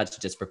very much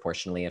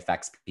disproportionately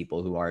affects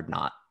people who are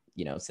not,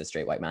 you know, cis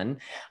straight white men.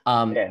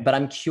 Yeah. But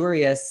I'm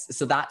curious,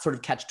 so that sort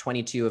of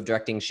catch-22 of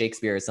directing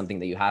Shakespeare is something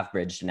that you have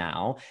bridged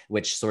now,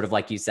 which sort of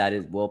like you said,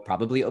 it will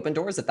probably open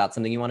doors if that's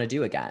something you want to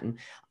do again.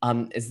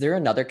 Is there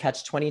another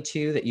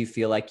catch-22 that you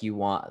feel like you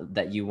want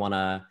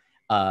to,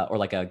 or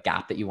like a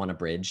gap that you want to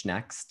bridge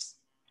next?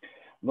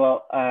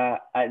 Well,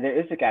 there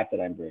is a gap that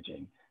I'm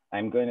bridging.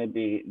 I'm going to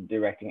be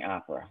directing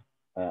opera,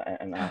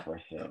 an opera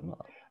soon.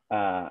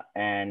 Cool.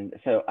 And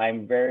so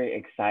I'm very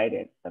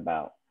excited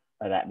about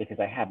that because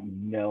I have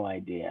no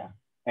idea.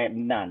 I have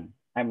none.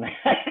 I'm like,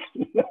 I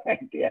have no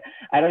idea.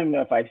 I don't even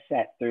know if I've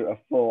sat through a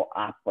full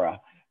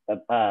opera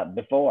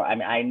before. I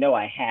mean, I know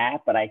I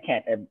have, but I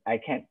can't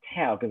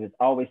tell because it's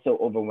always so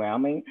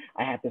overwhelming.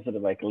 I have to sort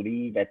of like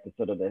leave at the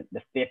sort of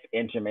the fifth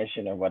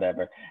intermission or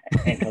whatever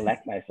and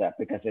collect myself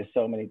because there's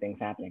so many things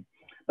happening.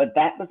 But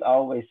that was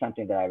always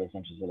something that I was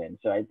interested in.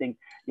 So I think,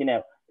 you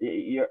know,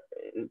 you're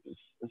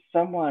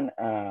someone,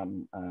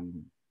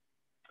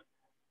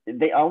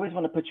 they always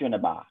want to put you in a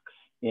box,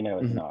 you know,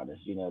 as an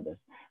artist, you know this.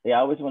 They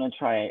always want to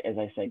try, as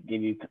I say,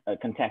 give you,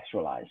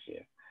 contextualize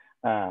you.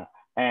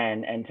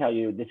 And tell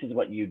you this is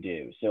what you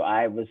do. So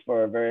I was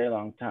for a very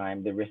long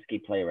time the risky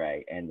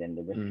playwright, and then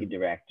the risky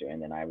director,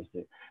 and then I was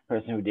the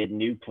person who did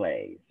new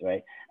plays,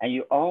 right? And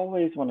you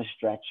always want to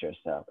stretch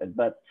yourself.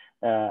 But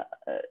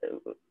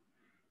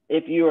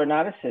if you are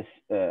not a cis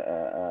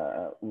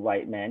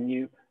white man,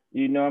 you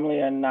normally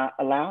are not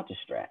allowed to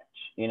stretch.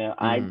 You know,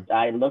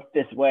 I look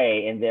this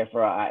way, and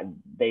therefore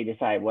they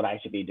decide what I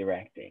should be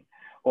directing,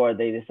 or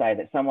they decide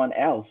that someone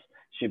else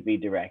should be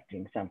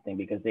directing something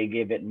because they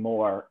give it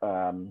more.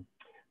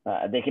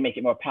 They can make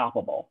it more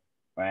palpable,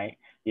 right?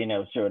 You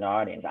know, to an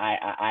audience.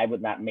 I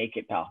would not make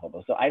it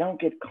palpable, so I don't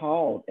get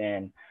called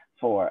in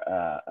for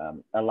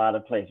a lot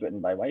of plays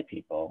written by white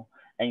people,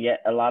 and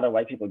yet a lot of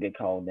white people get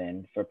called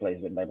in for plays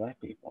written by black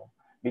people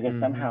because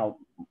somehow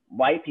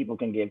white people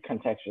can give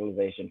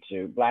contextualization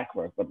to black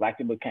work, but black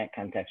people can't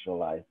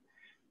contextualize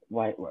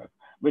white work.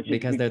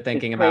 Because they're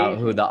thinking about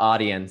who the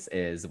audience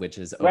is, which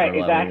is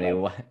overwhelmingly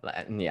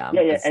white. Yeah,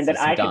 and then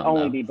I can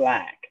only be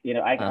black. You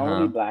know, I can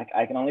only be black.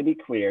 I can only be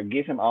queer.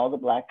 Give him all the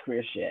black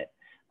queer shit,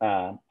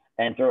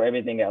 and throw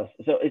everything else.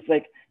 So it's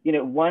like, you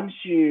know, once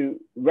you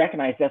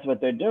recognize that's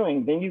what they're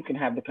doing, then you can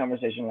have the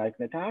conversation like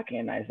Nataka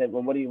and I said,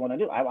 well, what do you want to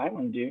do? I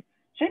want to do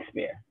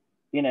Shakespeare.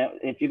 You know,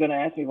 if you're going to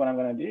ask me what I'm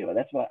going to do,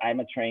 that's what I'm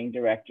a trained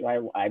director.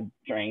 I'm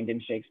trained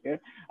in Shakespeare.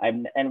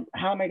 And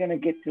how am I going to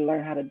get to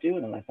learn how to do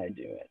it unless I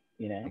do it?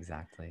 You know,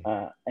 exactly.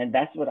 And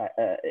that's what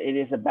it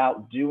is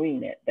about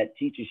doing it that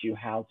teaches you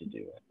how to do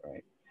it,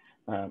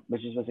 right?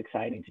 Which is what's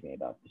exciting to me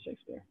about the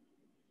Shakespeare.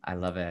 I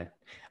love it.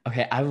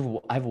 Okay, I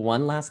have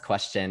one last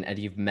question, and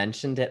you've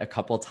mentioned it a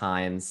couple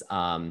times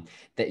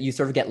that you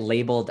sort of get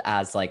labeled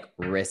as like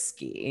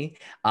risky,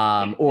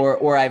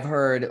 or I've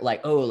heard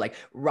like, oh, like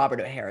Robert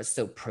O'Hare is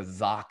so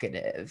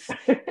provocative.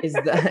 Is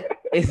that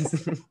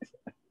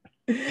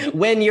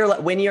when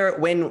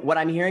what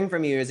I'm hearing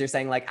from you is you're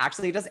saying like,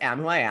 actually I just am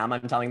who I am.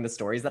 I'm telling the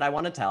stories that I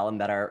want to tell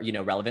and that are, you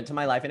know, relevant to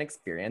my life and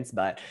experience,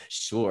 but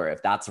sure,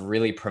 if that's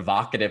really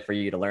provocative for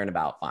you to learn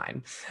about,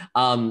 fine.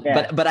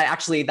 But I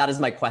actually, that is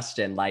my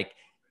question. Like,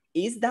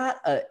 is that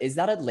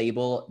a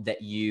label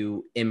that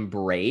you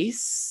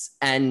embrace?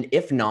 And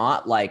if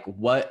not, like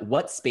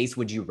what space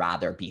would you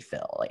rather be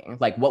filling?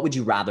 Like, what would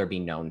you rather be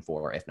known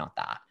for, if not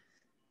that?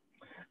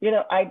 You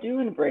know, I do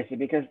embrace it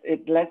because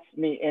it lets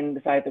me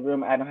inside the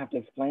room. I don't have to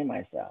explain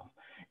myself.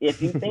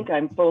 If you think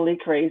I'm fully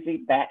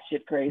crazy,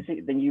 batshit crazy,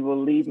 then you will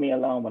leave me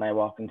alone when I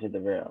walk into the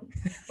room,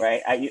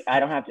 right? I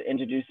don't have to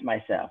introduce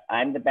myself.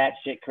 I'm the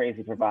batshit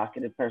crazy,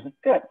 provocative person.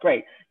 Good,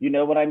 great. You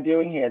know what I'm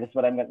doing here. That's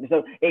what I'm going to do.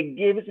 So it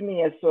gives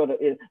me a sort of,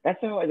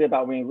 that's the whole idea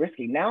about being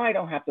risky. Now I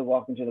don't have to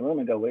walk into the room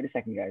and go, wait a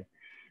second, guys.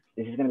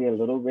 This is going to be a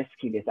little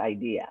risky, this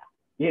idea.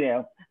 You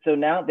know, so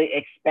now they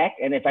expect,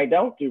 and if I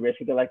don't do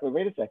risky, they're like, well,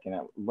 wait a second,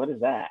 what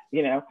is that?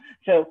 You know,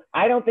 so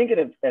I don't think of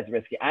it as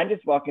risky. I'm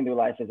just walking through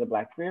life as a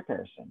black queer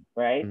person,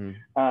 right? And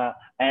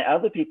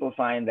other people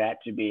find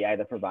that to be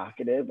either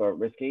provocative or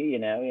risky. You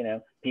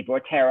know, people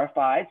are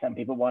terrified. Some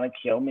people want to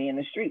kill me in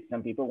the street.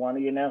 Some people want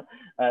to, you know,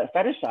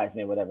 fetishize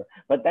me or whatever.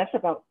 But that's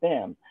about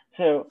them.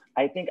 So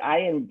I think I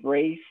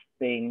embrace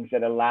things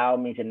that allow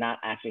me to not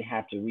actually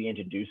have to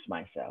reintroduce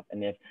myself.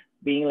 And if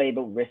being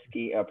labeled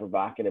risky or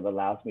provocative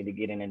allows me to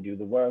get in and do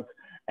the work,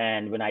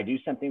 and when I do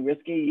something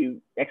risky,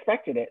 you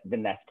expected it,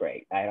 then that's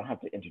great. I don't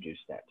have to introduce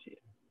that to you.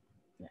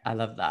 Yeah. I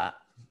love that.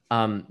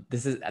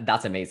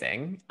 That's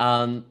amazing.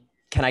 Can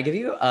I give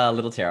you a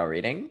little tarot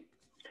reading?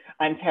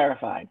 I'm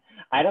terrified.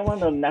 I don't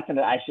want to know nothing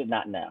that I should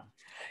not know.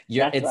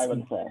 That's what I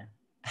would say.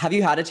 Have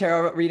you had a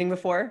tarot reading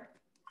before?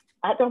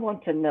 I don't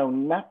want to know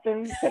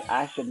nothing that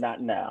I should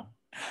not know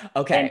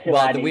Okay, until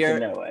well, I need to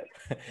know it.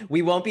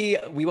 we won't be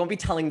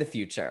telling the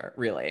future,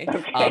 really.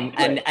 Okay,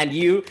 great. And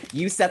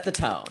you set the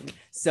tone.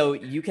 So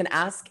you can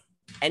ask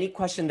any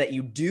question that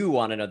you do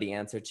want to know the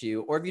answer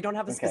to, or if you don't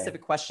have a Okay. specific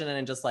question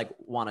and just like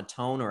want a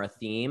tone or a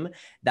theme,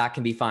 that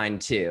can be fine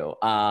too.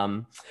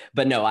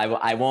 But no,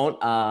 I won't.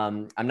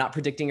 I'm not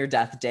predicting your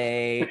death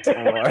date,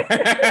 or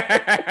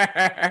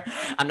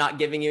I'm not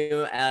giving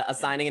you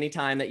assigning any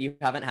time that you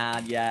haven't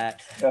had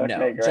yet. Okay, No,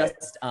 great.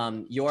 just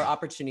your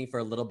opportunity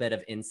for a little bit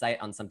of insight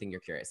on something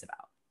you're curious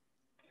about.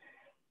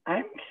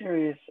 I'm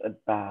curious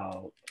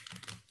about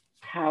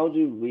how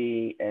do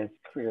we as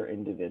queer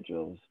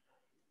individuals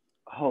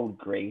hold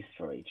grace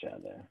for each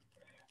other?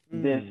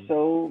 There's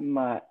so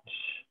much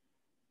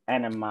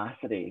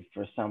animosity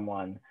for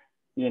someone,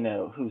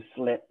 who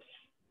slips,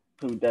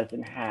 who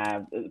doesn't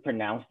have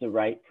pronounce the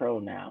right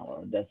pronoun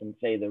or doesn't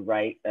say the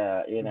right,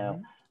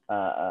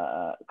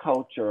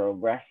 culture or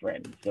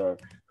reference, or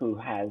who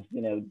has,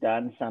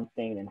 done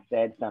something and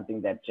said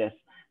something that just,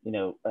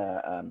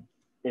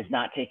 is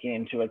not taking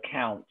into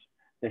account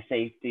the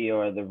safety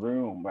or the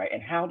room, right?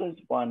 And how does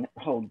one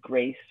hold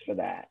grace for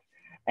that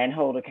and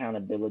hold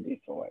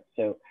accountability for it?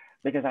 So,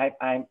 because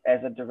I'm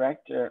as a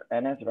director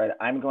and as a writer,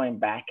 I'm going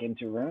back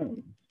into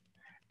rooms,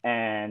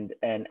 and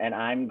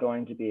I'm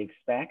going to be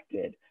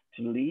expected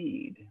to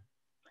lead,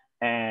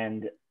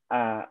 and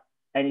as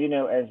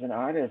an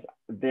artist,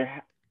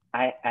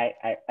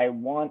 I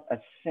want a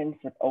sense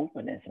of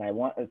openness, and I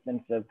want a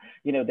sense of,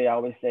 they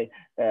always say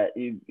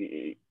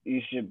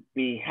you should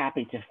be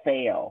happy to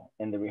fail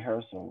in the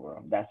rehearsal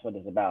room. That's what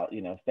it's about,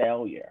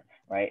 failure,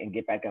 right? And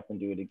get back up and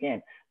do it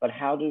again. But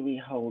how do we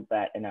hold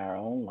that in our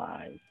own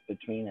lives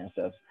between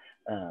ourselves,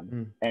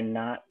 and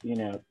not,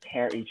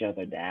 tear each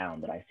other down?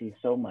 But I see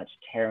so much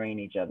tearing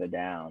each other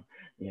down,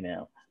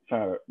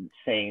 for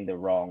saying the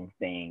wrong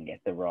thing at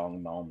the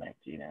wrong moment,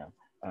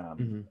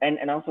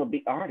 and also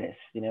be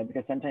artists,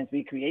 because sometimes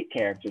we create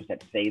characters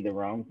that say the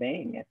wrong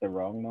thing at the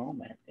wrong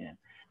moment.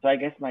 So I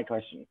guess my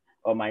question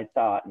or my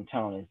thought and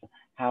tone is,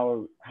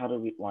 how do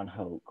we one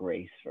hold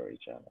grace for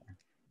each other?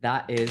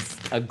 That is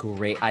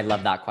I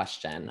love that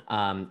question,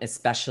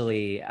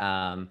 especially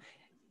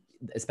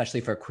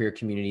for a queer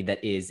community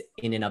that is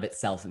in and of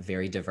itself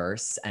very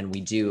diverse. And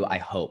we do, I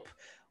hope,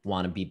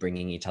 want to be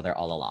bringing each other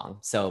all along.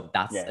 So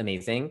that's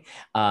amazing.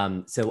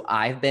 So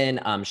I've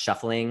been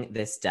shuffling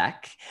this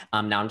deck.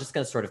 Now I'm just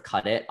going to sort of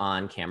cut it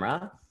on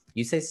camera.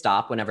 You say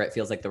stop whenever it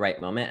feels like the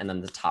right moment, and then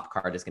the top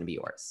card is going to be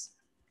yours.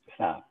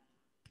 Stop.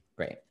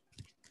 Great.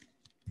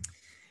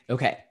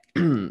 Okay.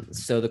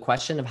 So the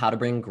question of how to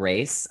bring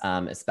grace,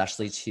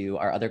 especially to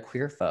our other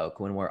queer folk,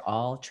 when we're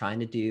all trying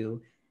to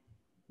do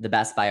the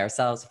best by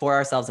ourselves, for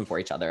ourselves and for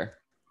each other.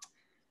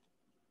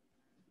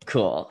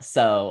 Cool.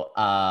 So,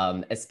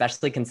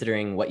 especially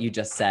considering what you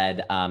just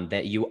said,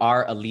 that you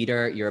are a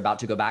leader, you're about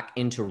to go back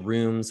into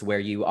rooms where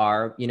you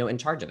are, in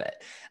charge of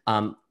it.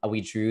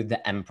 We drew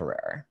the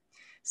Emperor.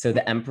 So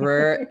the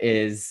Emperor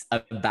is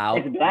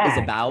about. Is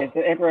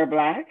the Emperor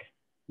black?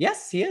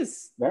 Yes, he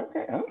is.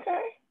 Okay.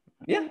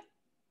 Yeah.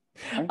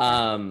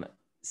 Okay.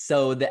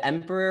 So the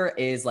Emperor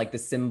is like the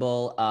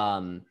symbol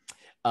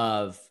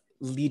of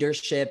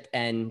leadership,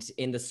 and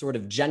in the sort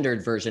of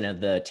gendered version of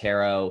the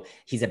tarot,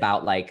 he's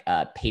about like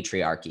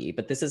patriarchy,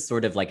 but this is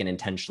sort of like an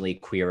intentionally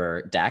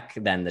queerer deck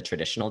than the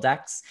traditional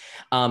decks.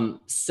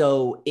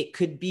 So it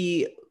could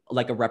be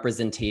like a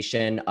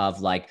representation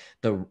of like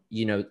the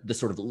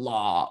sort of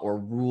law or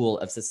rule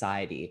of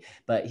society,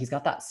 but he's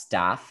got that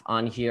staff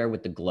on here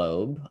with the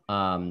globe,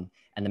 and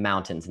the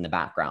mountains in the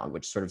background,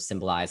 which sort of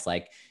symbolize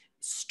like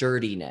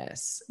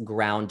sturdiness,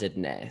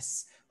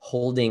 groundedness,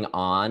 holding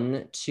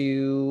on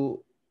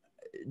to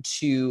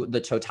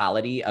the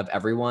totality of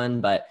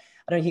everyone. But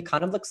I don't know, he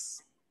kind of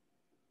looks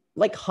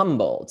like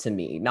humble to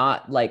me,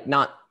 not like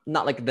the,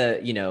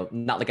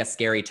 not like a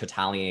scary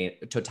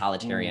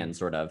totalitarian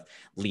sort of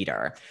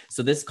leader.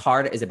 So this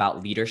card is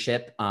about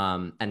leadership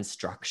and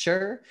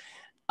structure.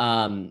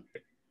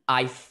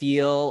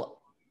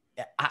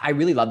 I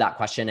really love that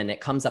question, and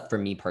it comes up for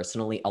me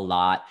personally a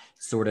lot,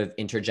 sort of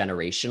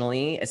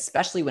intergenerationally,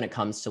 especially when it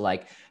comes to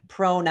like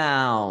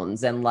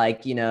pronouns and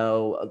like,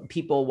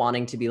 people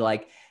wanting to be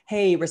like,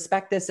 hey,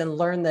 respect this and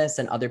learn this,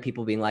 and other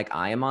people being like,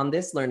 I am on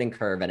this learning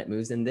curve and it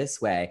moves in this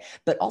way,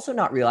 but also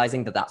not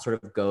realizing that that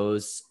sort of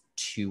goes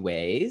two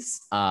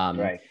ways,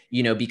 Right.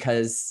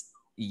 Because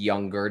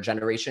younger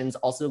generations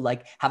also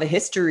like have a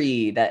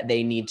history that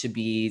they need to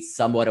be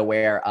somewhat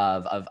aware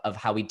of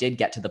how we did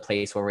get to the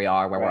place where we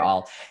are, where we're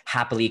all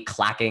happily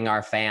clacking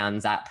our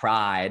fans at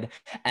Pride,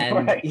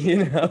 and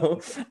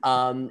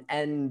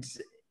and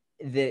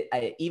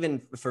even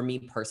for me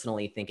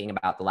personally, thinking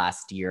about the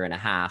last year and a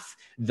half,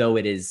 though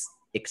it is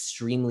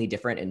extremely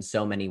different in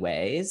so many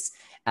ways,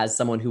 as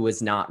someone who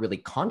was not really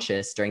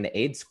conscious during the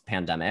AIDS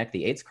pandemic,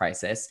 the AIDS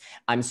crisis,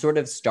 I'm sort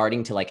of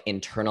starting to like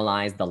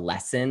internalize the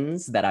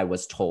lessons that I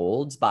was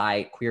told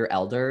by queer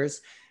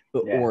elders,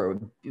 or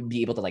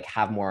be able to like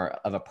have more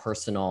of a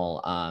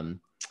personal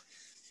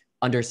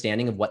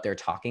understanding of what they're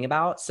talking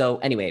about. So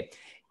anyway,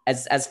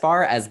 as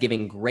far as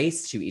giving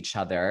grace to each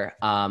other,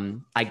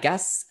 I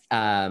guess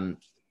the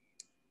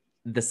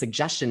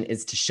suggestion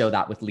is to show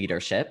that with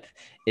leadership,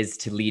 is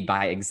to lead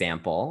by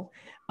example.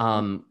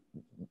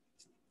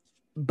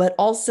 But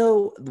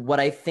also what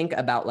I think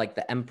about like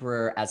the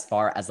emperor as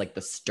far as like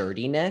the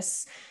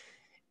sturdiness,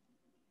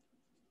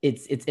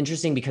 it's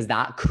interesting because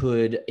that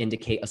could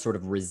indicate a sort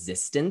of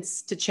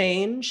resistance to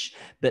change.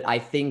 But I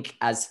think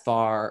as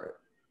far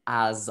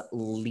as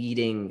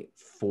leading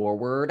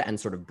forward and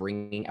sort of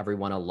bringing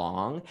everyone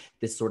along,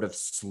 this sort of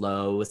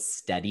slow,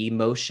 steady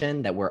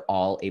motion that we're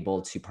all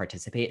able to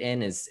participate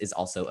in is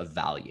also of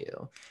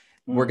value.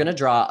 We're going to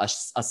draw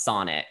a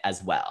sonnet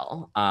as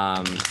well,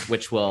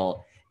 which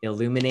will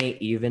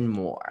illuminate even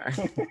more.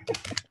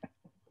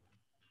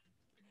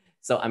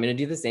 So I'm going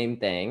to do the same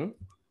thing.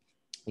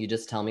 You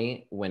just tell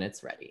me when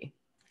it's ready.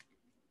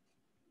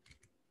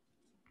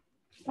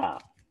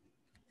 Stop.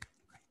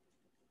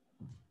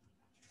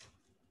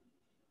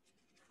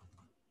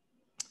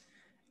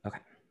 Okay.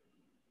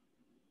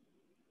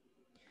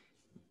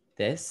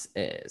 This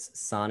is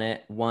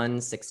Sonnet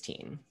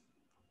 116.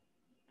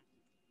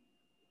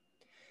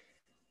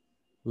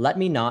 Let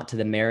me not to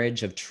the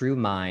marriage of true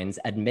minds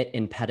admit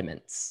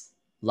impediments.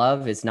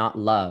 Love is not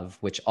love,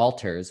 which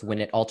alters when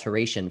it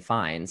alteration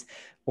finds,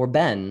 or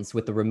bends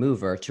with the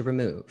remover to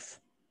remove.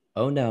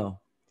 Oh no,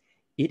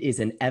 it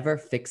is an ever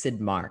fixed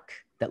mark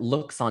that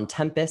looks on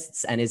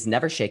tempests and is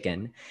never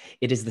shaken.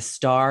 It is the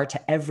star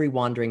to every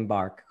wandering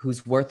bark,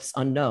 whose worth's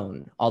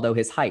unknown, although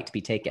his height be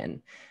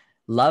taken.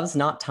 Love's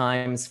not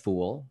time's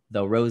fool,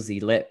 though rosy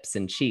lips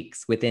and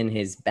cheeks within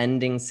his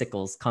bending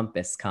sickle's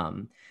compass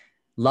come.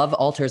 Love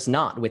alters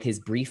not with his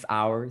brief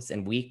hours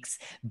and weeks,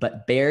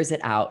 but bears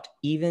it out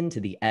even to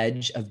the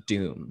edge of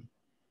doom.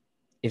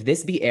 If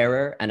this be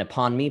error and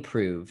upon me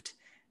proved,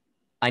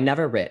 I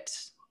never writ,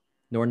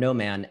 nor no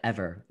man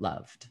ever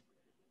loved.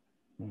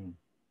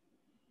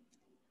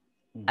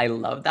 I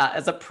love that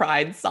as a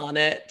pride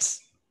sonnet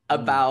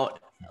about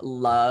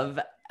love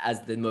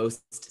as the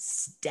most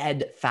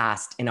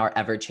steadfast in our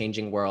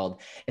ever-changing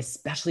world,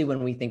 especially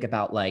when we think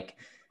about like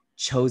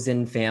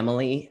chosen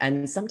family.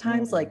 And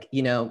sometimes like,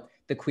 you know,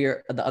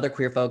 the other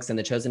queer folks in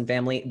the chosen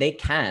family, they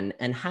can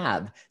and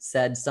have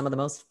said some of the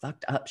most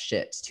fucked up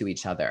shit to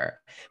each other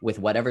with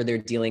whatever they're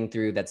dealing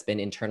through that's been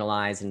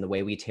internalized in the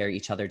way we tear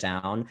each other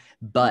down.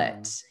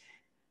 But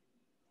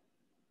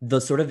the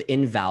sort of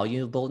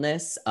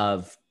invaluableness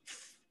of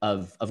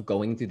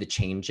going through the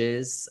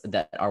changes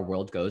that our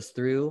world goes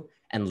through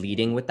and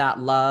leading with that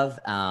love,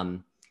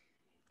 the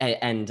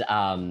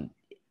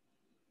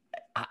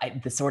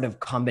sort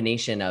of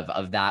combination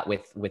of that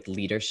with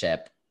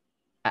leadership.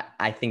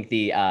 I think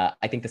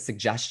the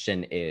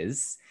suggestion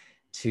is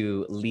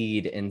to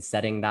lead in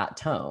setting that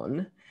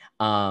tone,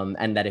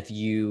 and that if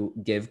you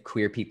give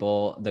queer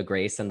people the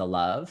grace and the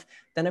love,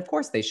 then of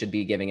course they should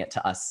be giving it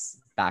to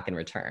us back in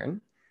return.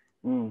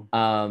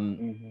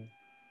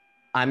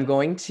 I'm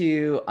going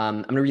to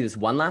read this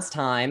one last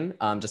time,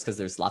 just because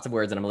there's lots of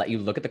words, and I'm gonna let you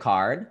look at the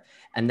card,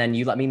 and then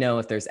you let me know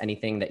if there's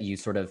anything that you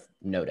sort of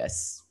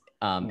notice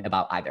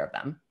about either of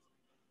them.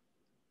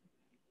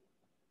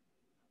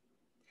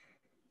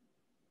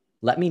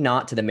 Let me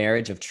not to the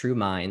marriage of true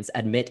minds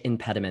admit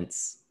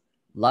impediments.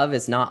 Love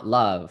is not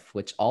love,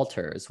 which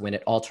alters when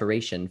it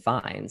alteration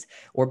finds,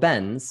 or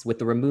bends with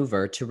the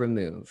remover to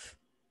remove.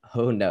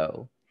 Oh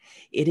no,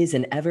 it is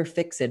an ever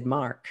fixed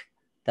mark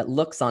that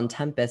looks on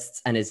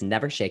tempests and is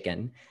never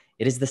shaken.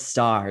 It is the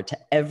star to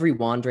every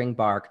wandering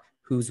bark,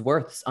 whose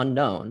worth's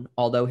unknown,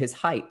 although his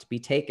height be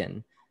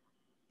taken.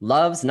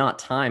 Love's not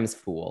time's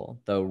fool,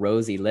 though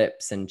rosy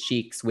lips and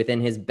cheeks within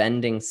his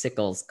bending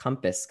sickle's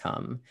compass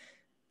come.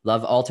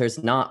 Love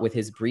alters not with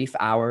his brief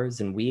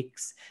hours and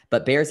weeks,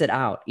 but bears it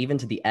out even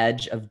to the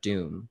edge of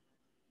doom.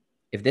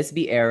 If this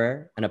be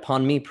error, and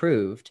upon me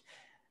proved,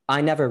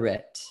 I never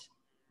writ,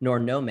 nor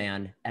no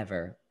man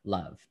ever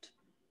loved.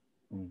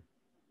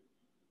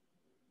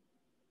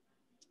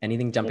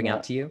 Anything jumping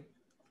out to you?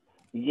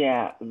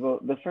 Yeah, well,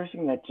 the first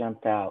thing that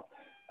jumped out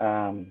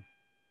from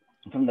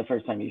the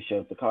first time you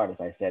showed the card, as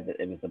I said, that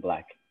it was the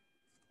Black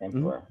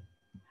Emperor.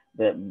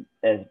 That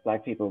as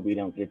Black people, we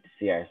don't get to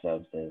see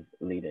ourselves as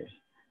leaders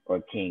or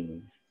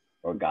kings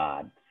or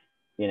gods,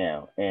 you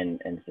know, in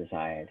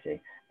society.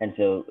 And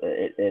so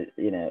it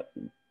you know,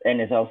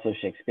 and it's also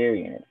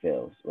Shakespearean, it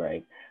feels,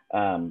 right?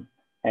 And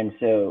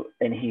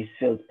he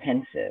feels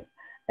pensive.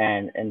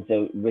 And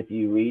so with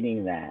you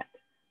reading that,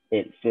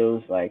 it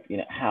feels like, you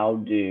know, how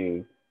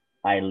do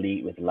I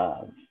lead with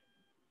love,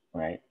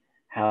 right?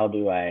 How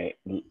do I,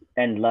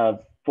 and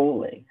love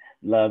fully,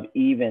 love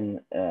even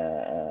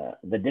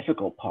the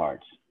difficult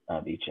parts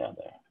of each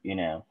other, you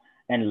know,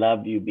 and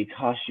love you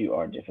because you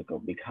are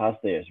difficult, because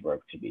there's work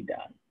to be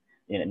done,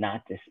 you know,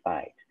 not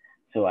despite.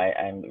 So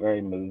I'm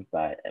very moved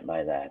by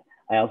that.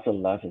 I also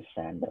love his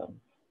sandals.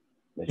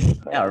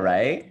 Yeah,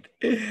 right?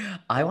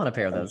 I want a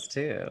pair of those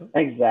too.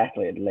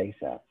 Exactly, it lace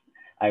up.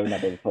 I would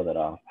not be able to pull it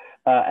off.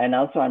 And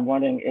also I'm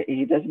wondering,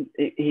 he just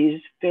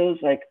feels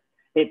like,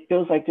 it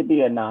feels like to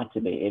be or not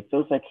to be. It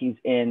feels like he's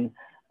in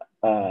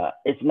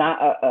it's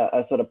not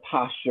a sort of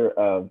posture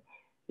of,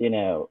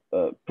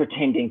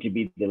 pretending to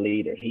be the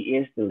leader. He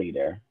is the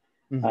leader,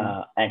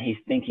 and he's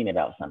thinking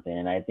about something.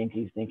 And I think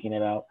he's thinking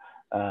about,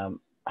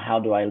 how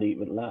do I lead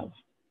with love?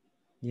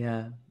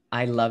 Yeah.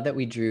 I love that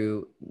we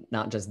drew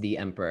not just the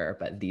emperor,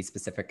 but the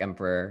specific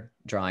emperor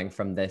drawing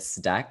from this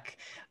deck,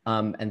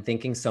 and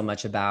thinking so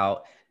much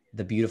about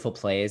the beautiful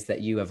plays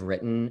that you have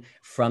written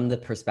from the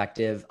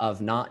perspective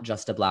of not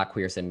just a Black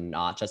queer person,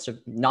 not just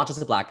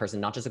a Black person,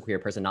 not just a queer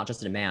person, not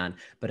just a man,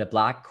 but a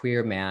Black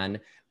queer man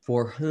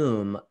for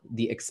whom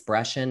the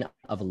expression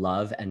of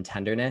love and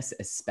tenderness,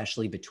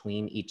 especially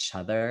between each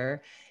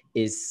other,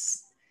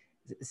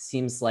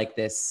 seems like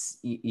this,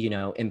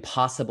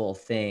 impossible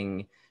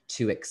thing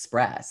to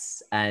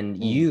express.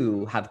 And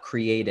you have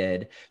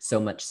created so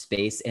much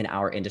space in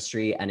our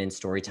industry and in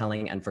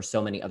storytelling and for so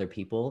many other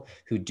people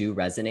who do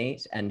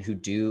resonate and who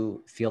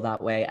do feel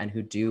that way and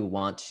who do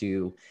want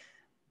to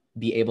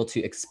be able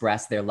to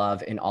express their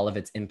love in all of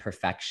its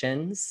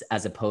imperfections,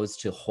 as opposed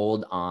to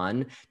hold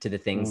on to the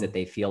things that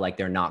they feel like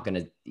they're not going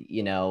to,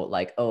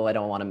 like, oh, I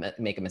don't want to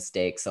make a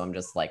mistake, so I'm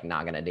just like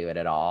not going to do it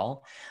at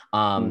all.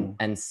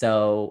 And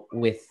so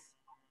with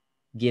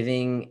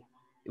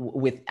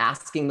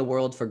asking the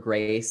world for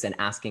grace and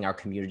asking our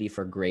community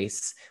for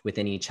grace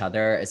within each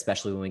other,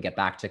 especially when we get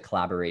back to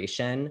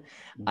collaboration,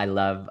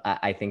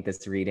 I think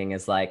this reading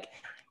is like,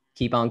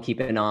 keep on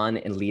keeping on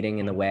and leading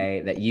in the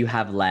way that you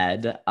have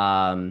led.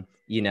 Our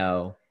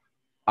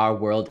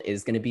world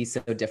is going to be so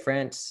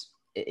different.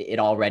 It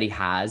already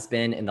has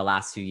been in the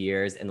last few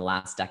years, in the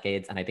last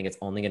decades, and I think it's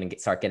only going to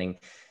start getting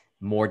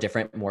more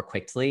different more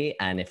quickly.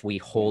 And if we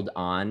hold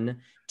on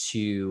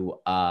to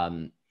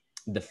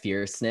the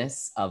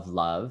fierceness of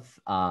love,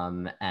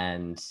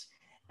 and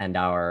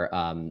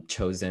our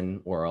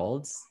chosen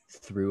worlds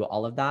through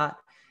all of that,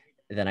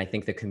 then I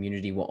think the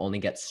community will only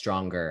get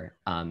stronger,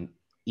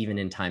 even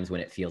in times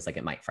when it feels like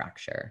it might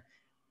fracture.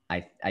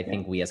 I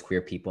think we as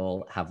queer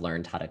people have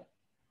learned how to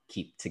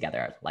keep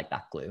together like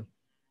that glue.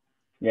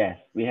 Yes,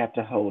 we have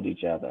to hold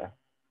each other.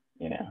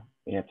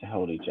 We have to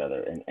hold each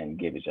other and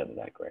give each other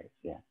that grace.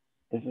 Yeah,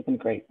 this has been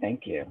great.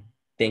 Thank you.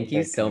 Thank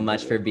you so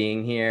much for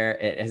being here.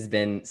 It has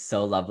been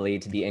so lovely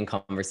to be in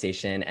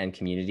conversation and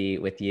community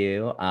with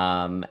you.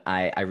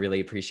 I really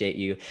appreciate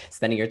you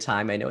spending your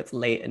time. I know it's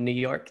late in New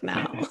York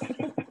now.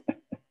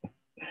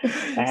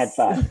 I had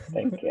fun.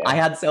 Thank you. I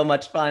had so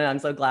much fun. I'm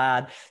so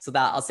glad. So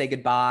that I'll say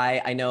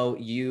goodbye. I know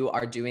you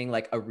are doing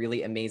like a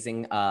really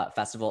amazing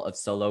festival of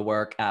solo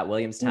work at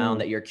Williamstown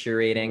that you're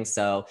curating.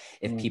 So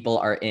if people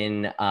are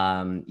in,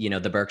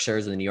 the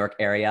Berkshires or the New York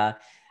area,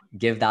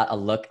 give that a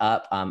look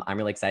up. I'm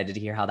really excited to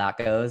hear how that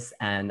goes.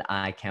 And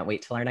I can't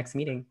wait till our next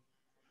meeting.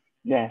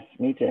 Yes,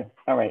 me too.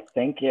 All right.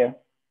 Thank you.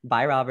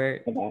 Bye,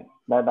 Robert. Bye-bye.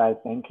 Bye-bye.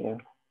 Thank you.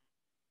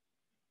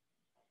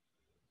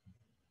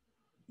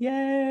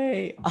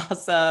 Yay.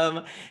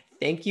 Awesome.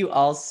 Thank you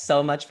all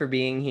so much for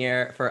being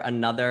here for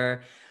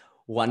another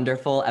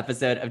wonderful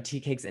episode of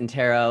Teacakes and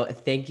Tarot.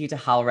 Thank you to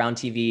HowlRound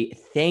TV.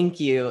 Thank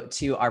you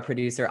to our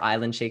producer,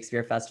 Island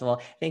Shakespeare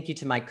Festival. Thank you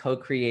to my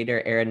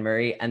co-creator, Aaron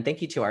Murray. And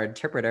thank you to our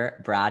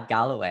interpreter, Brad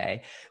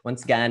Galloway.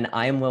 Once again,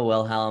 I am Will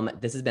Wilhelm.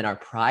 This has been our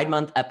Pride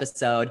Month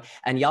episode.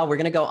 And y'all, we're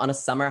going to go on a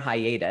summer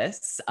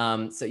hiatus.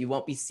 So you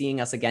won't be seeing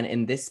us again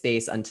in this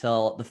space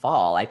until the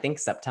fall, I think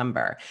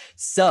September.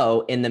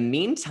 So in the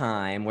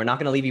meantime, we're not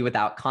going to leave you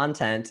without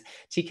content.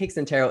 Teacakes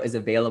and Tarot is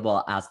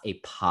available as a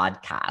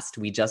podcast.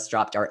 We just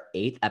dropped our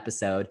 8th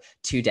episode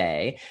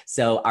today.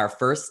 So our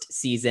first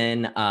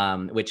season,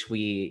 which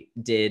we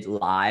did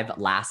live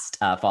last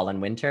fall and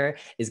winter,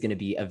 is going to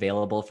be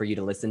available for you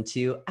to listen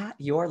to at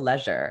your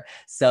leisure.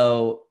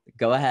 So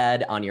go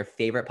ahead on your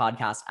favorite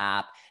podcast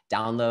app,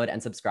 download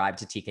and subscribe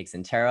to Teacakes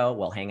and Tarot.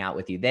 We'll hang out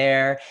with you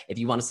there. If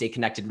you want to stay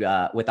connected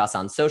with us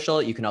on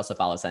social, you can also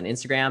follow us on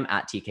Instagram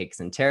at Teacakes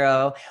and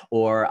Tarot,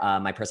 or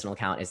my personal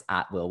account is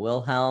at Will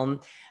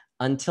Wilhelm.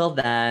 Until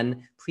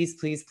then, please,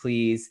 please,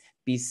 please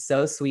be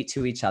so sweet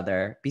to each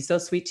other. Be so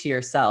sweet to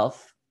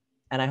yourself.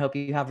 And I hope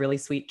you have really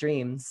sweet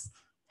dreams.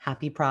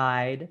 Happy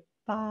Pride.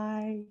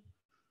 Bye.